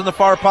Sanders in the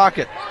far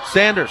pocket.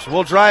 Sanders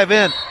will drive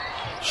in.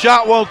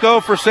 Shot won't go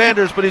for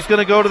Sanders, but he's going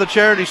to go to the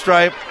charity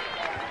stripe.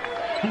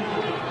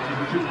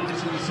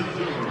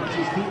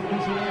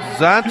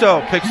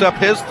 Zonto picks up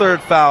his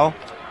third foul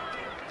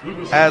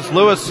as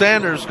Lewis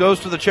Sanders goes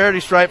to the charity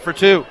stripe for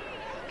 2.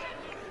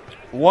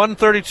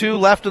 1:32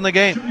 left in the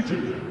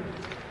game.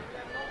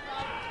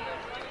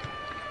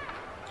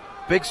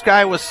 Big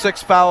Sky with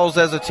 6 fouls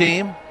as a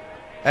team,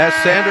 as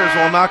Sanders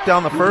will knock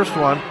down the first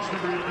one.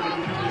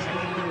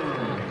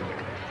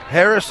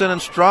 Harrison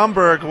and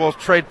Stromberg will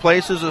trade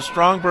places as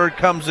Stromberg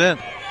comes in.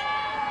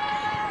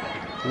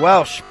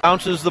 Welsh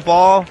bounces the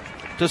ball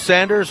to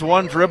Sanders.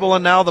 One dribble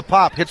and now the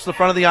pop. Hits the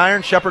front of the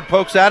iron. Shepard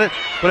pokes at it,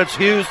 but it's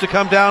Hughes to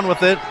come down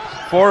with it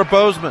for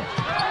Bozeman.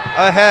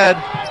 Ahead,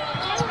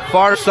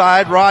 far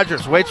side,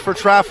 Rogers waits for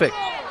traffic.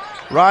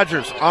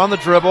 Rogers on the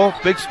dribble.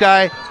 Big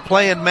Sky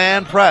playing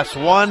man press.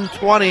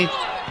 1:20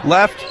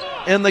 left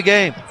in the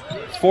game.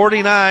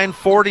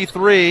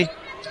 49-43.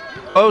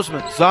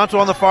 Bozeman, Zonto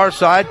on the far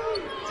side.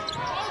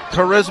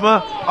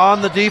 Charisma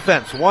on the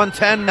defense.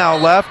 1:10 now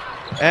left,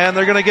 and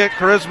they're going to get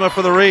Charisma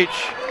for the reach.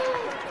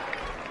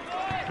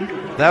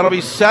 That'll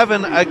be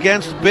 7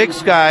 against Big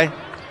Sky.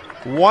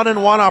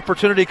 1-and-1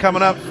 opportunity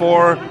coming up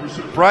for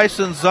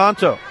Bryson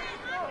Zonto.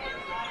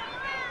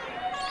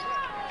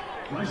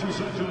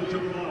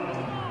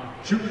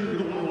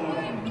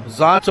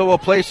 Zonto will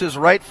place his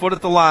right foot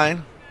at the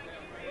line.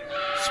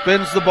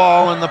 Spins the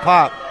ball in the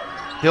pop.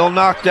 He'll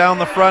knock down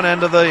the front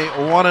end of the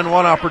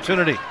 1-and-1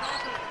 opportunity.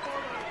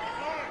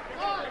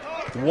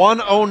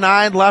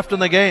 1:09 left in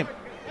the game.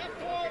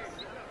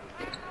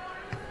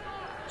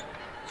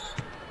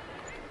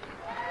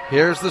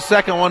 Here's the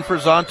second one for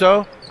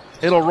Zonto.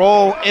 It'll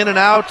roll in and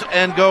out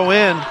and go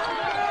in,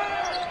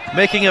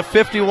 making it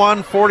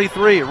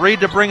 51-43. Reed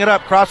to bring it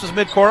up, crosses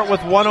midcourt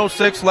with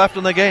 1:06 left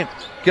in the game.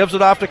 Gives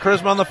it off to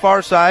Charisma on the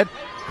far side.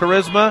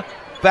 Charisma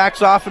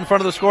backs off in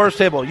front of the scorer's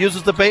table.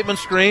 Uses the Bateman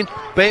screen.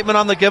 Bateman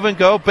on the give and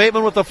go.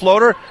 Bateman with the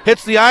floater.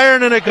 Hits the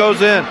iron and it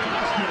goes in.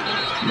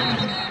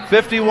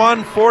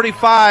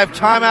 51-45.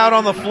 Timeout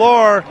on the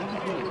floor.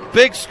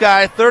 Big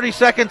Sky,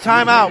 30-second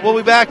timeout. We'll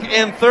be back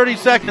in 30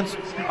 seconds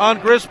on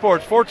Grizz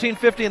Sports.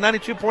 1450 and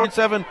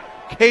 92.7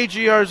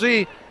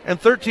 KGRZ and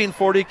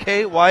 1340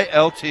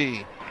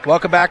 KYLT.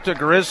 Welcome back to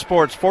Grizz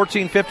Sports.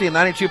 1450 and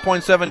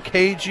 92.7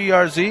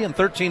 KGRZ and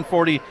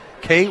 1340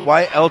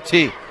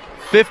 KYLT.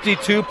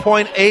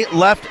 52.8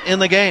 left in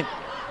the game.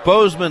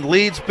 Bozeman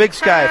leads Big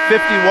Sky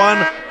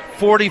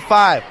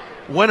 51-45.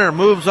 Winner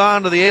moves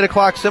on to the 8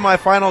 o'clock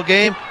semifinal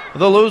game.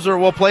 The loser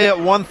will play at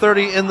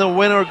 1:30 in the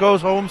winner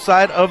goes home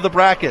side of the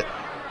bracket.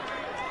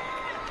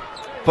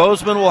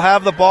 Bozeman will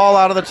have the ball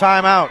out of the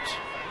timeout.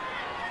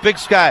 Big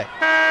Sky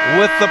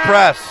with the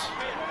press.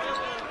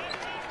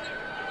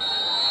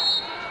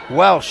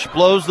 Welsh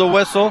blows the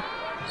whistle.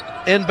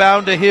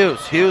 Inbound to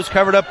Hughes. Hughes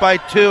covered up by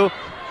 2.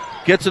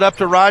 Gets it up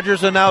to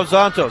Rogers and now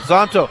Zonto.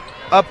 Zonto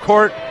up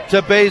court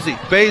to Basie.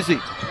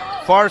 Basie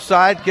far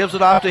side gives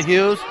it off to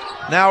Hughes.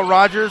 Now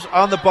Rogers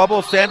on the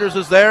bubble. Sanders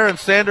is there and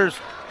Sanders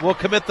will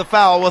commit the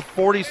foul with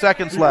 40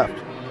 seconds left.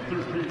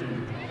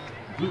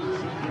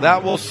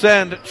 That will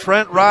send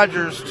Trent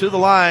Rogers to the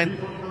line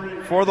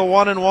for the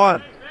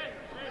 1-and-1.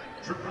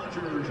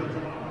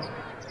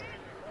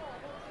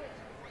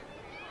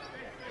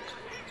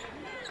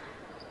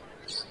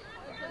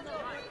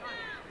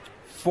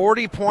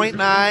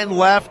 .9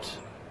 left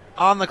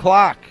on the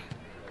clock.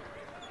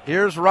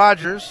 Here's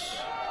Rogers.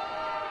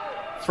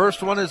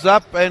 First one is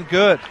up and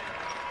good.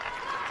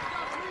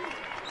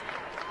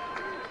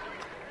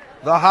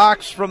 The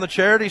Hawks from the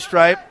charity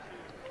stripe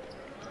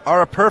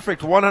are a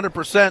perfect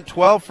 100%,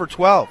 12 for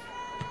 12.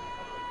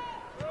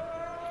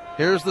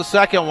 Here's the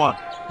second one.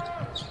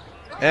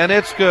 And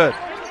it's good.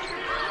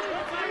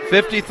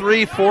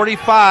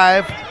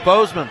 53-45,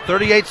 Bozeman,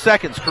 38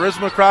 seconds.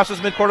 Charisma crosses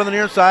midcourt on the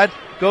near side,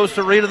 goes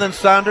to Reed and then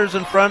Saunders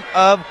in front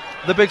of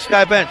the Big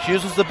Sky bench.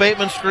 Uses the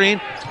Bateman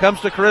screen,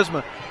 comes to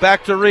Charisma,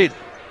 back to Reed.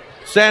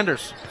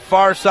 Sanders,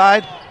 far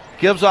side,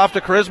 gives off to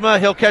Charisma.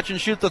 He'll catch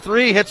and shoot the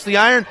 3, hits the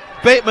iron.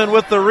 Bateman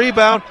with the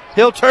rebound.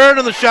 He'll turn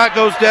and the shot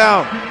goes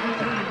down.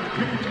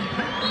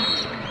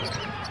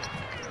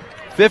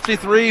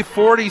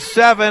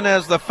 53-47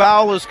 as the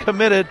foul is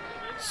committed,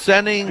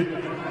 sending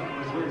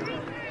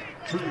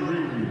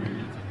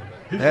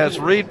as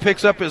Reed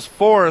picks up his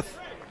 4th.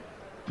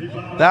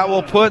 That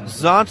will put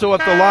Zonto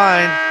at the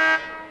line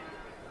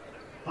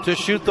to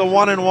shoot the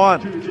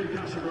 1-and-1.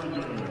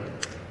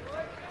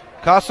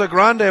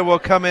 Casagrande will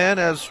come in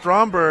as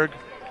Stromberg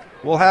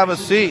will have a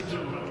seat.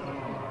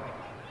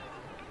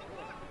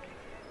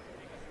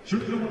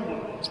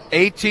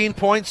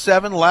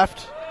 18.7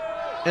 left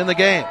in the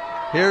game.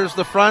 Here's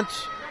the front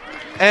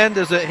end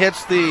as it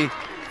hits the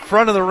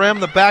front of the rim,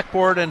 the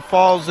backboard, and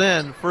falls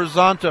in for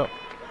Zonto.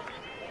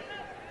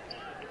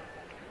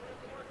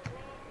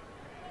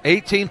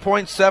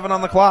 18.7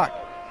 on the clock.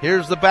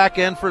 Here's the back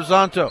end for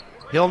Zonto.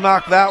 He'll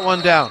knock that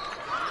one down.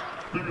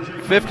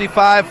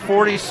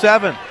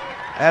 55-47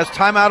 as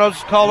timeout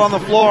is called on the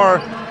floor.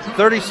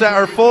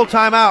 Full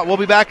timeout. We'll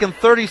be back in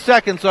 30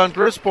 seconds on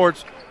Grizz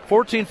Sports.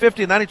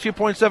 1450,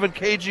 92.7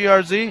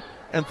 KGRZ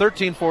and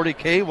 1340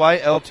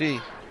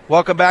 KYLT.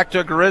 Welcome back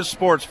to Grizz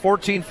Sports.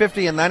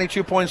 1450 and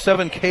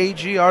 92.7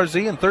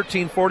 KGRZ and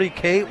 1340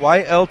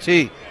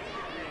 KYLT.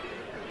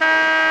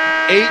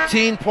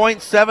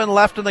 18.7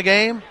 left in the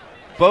game.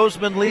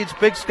 Bozeman leads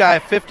Big Sky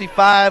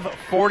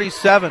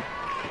 55-47.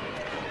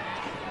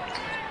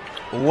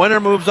 Winner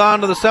moves on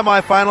to the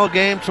semifinal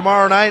game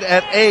tomorrow night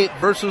at 8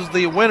 versus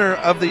the winner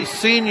of the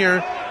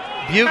senior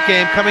Butte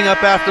game coming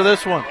up after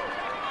this one.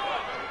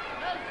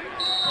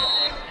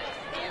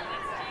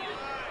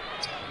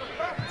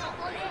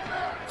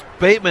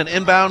 Bateman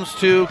inbounds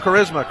to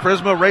Charisma.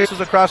 Charisma races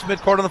across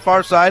midcourt on the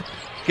far side.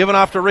 Given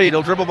off to Reed.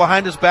 He'll dribble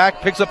behind his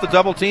back. Picks up the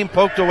double team.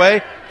 Poked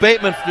away.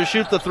 Bateman to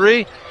shoot the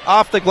 3.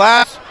 Off the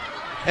glass.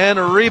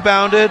 And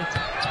rebounded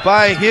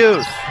by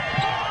Hughes.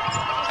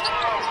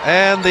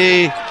 And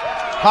the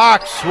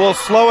Hawks will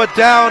slow it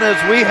down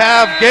as we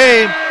have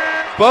game.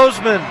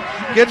 Bozeman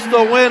gets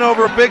the win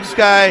over Big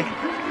Sky.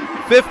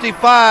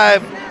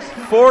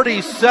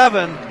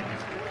 55-47.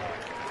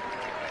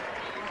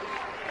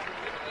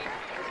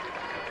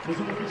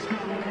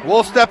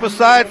 We'll step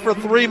aside for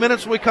 3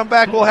 minutes. When we come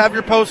back, we'll have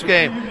your post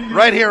game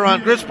right here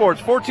on Grizz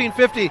Sports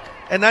 1450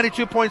 and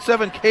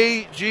 92.7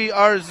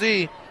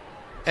 KGRZ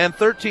and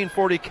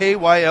 1340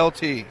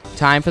 KYLT.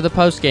 Time for the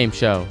post game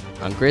show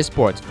on Grizz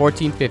Sports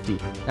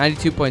 1450,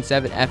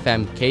 92.7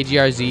 FM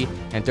KGRZ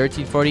and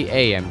 1340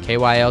 AM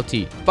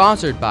KYLT.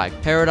 Sponsored by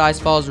Paradise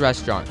Falls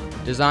Restaurant,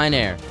 Design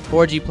Air,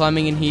 4G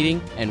Plumbing and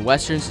Heating, and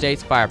Western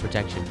States Fire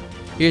Protection.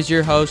 Here's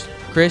your host,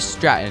 Chris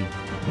Stratton.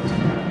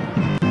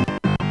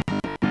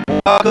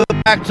 Welcome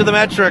back to the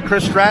Metro.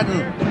 Chris Stratton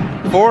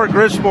for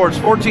Grizz Sports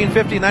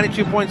 1450,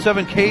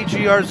 92.7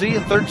 KGRZ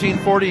and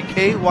 1340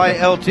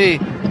 KYLT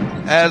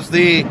as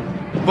the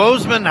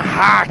Bozeman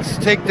Hawks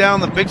take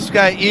down the Big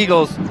Sky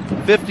Eagles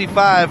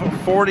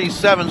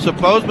 55-47. So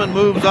Bozeman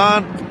moves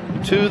on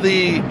to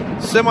the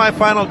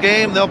semifinal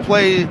game. They'll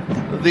play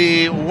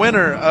the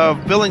winner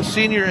of Billings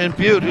Senior and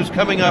Butte, who's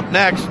coming up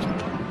next.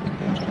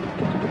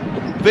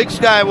 Big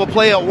Sky will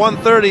play at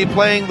 1:30,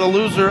 playing the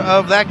loser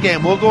of that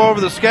game. We'll go over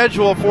the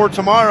schedule for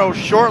tomorrow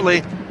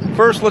shortly.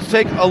 First, let's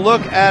take a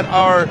look at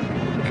our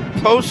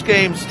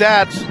post-game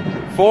stats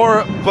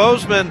for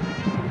Bozeman.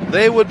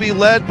 They would be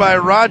led by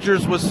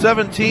Rogers with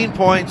 17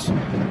 points,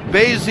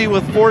 Basie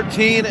with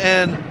 14,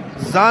 and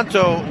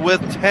Zanto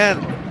with 10.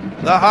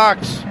 The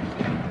Hawks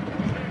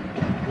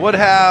would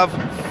have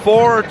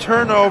 4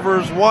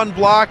 turnovers, 1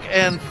 block,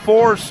 and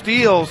 4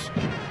 steals.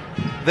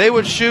 They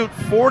would shoot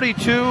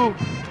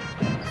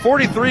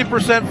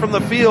 43% from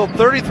the field,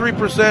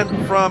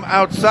 33% from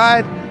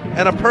outside,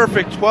 and a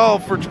perfect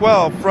 12 for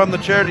 12 from the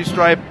charity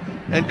stripe.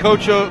 And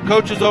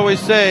coaches always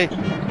say,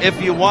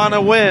 if you want to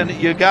win,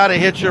 you got to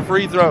hit your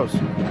free throws.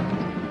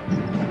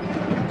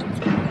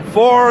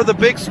 For the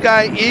Big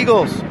Sky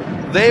Eagles,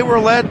 they were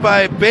led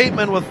by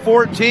Bateman with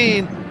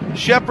 14,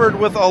 Shepard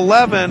with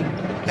 11,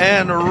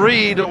 and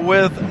Reed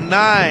with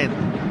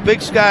 9.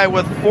 Big Sky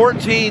with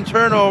 14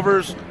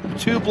 turnovers,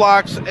 2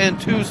 blocks,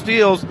 and 2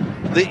 steals.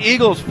 The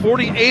Eagles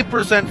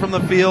 48% from the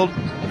field,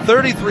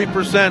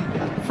 33%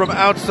 from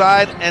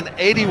outside, and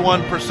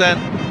 81%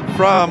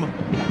 from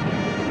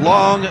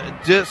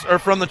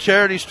from the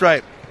charity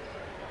stripe.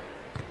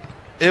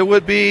 It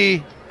would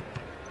be,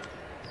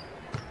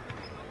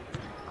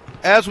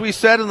 as we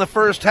said in the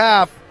first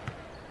half,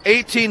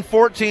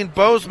 18-14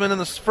 Bozeman in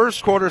the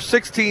first quarter,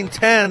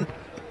 16-10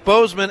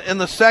 Bozeman in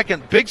the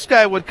second. Big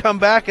Sky would come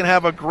back and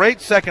have a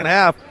great second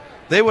half.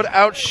 They would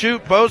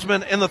outshoot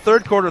Bozeman in the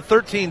third quarter,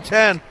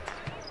 13-10.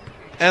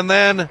 And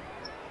then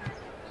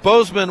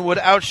Bozeman would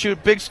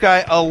outshoot Big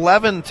Sky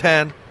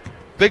 11-10.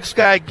 Big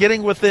Sky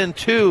getting within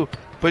 2,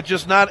 but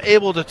just not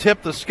able to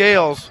tip the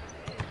scales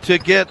to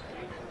get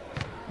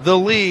the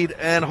lead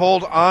and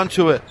hold on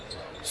to it.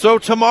 So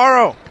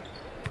tomorrow,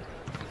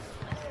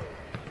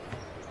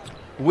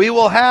 we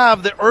will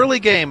have the early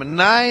game,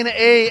 9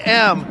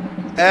 a.m.,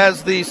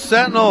 as the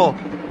Sentinel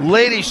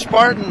Lady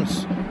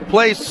Spartans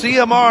play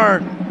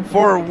CMR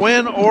for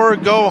win or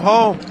go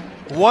home.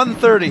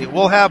 1:30,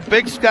 we'll have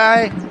Big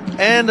Sky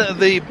and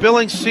the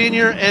Billings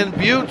Senior and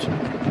Butte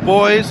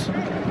boys.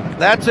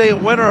 That's a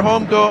win or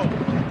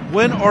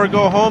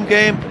go home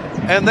game.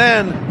 And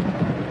then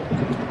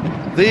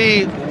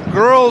the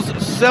girls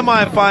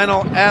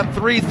semifinal at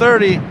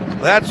 3:30.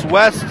 That's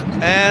West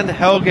and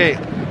Hellgate.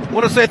 I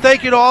want to say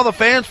thank you to all the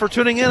fans for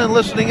tuning in and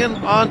listening in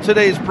on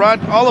today's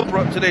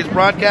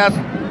broadcast.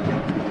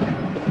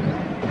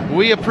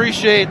 We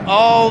appreciate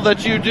all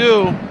that you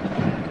do,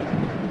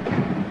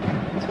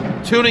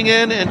 tuning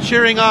in and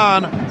cheering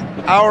on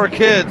our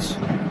kids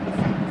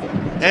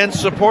and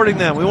supporting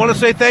them. We want to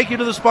say thank you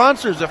to the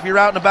sponsors. If you're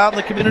out and about in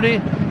the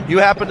community, you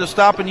happen to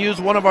stop and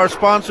use one of our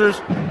sponsors,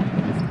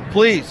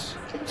 please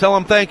tell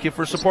them thank you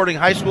for supporting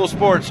high school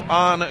sports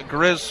on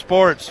Grizz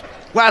Sports.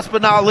 Last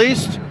but not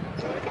least,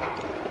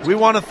 we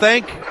want to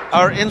thank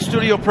our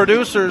in-studio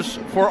producers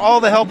for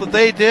all the help that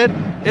they did.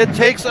 It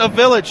takes a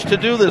village to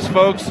do this,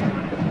 folks,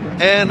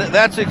 and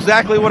that's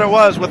exactly what it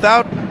was.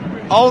 Without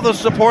all the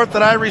support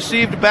that I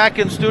received back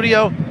in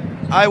studio,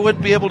 I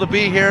wouldn't be able to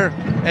be here,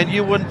 and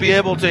you wouldn't be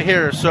able to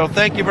hear. So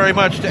thank you very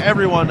much to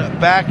everyone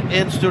back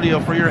in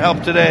studio for your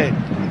help today.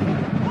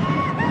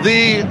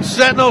 The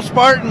Sentinel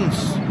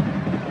Spartans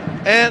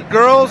and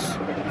girls,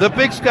 the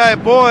Big Sky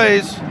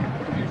boys,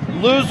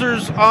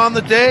 losers on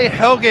the day,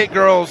 Hellgate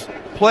girls,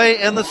 play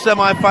in the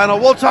semifinal.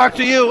 We'll talk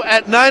to you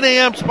at 9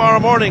 a.m. tomorrow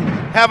morning.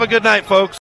 Have a good night, folks.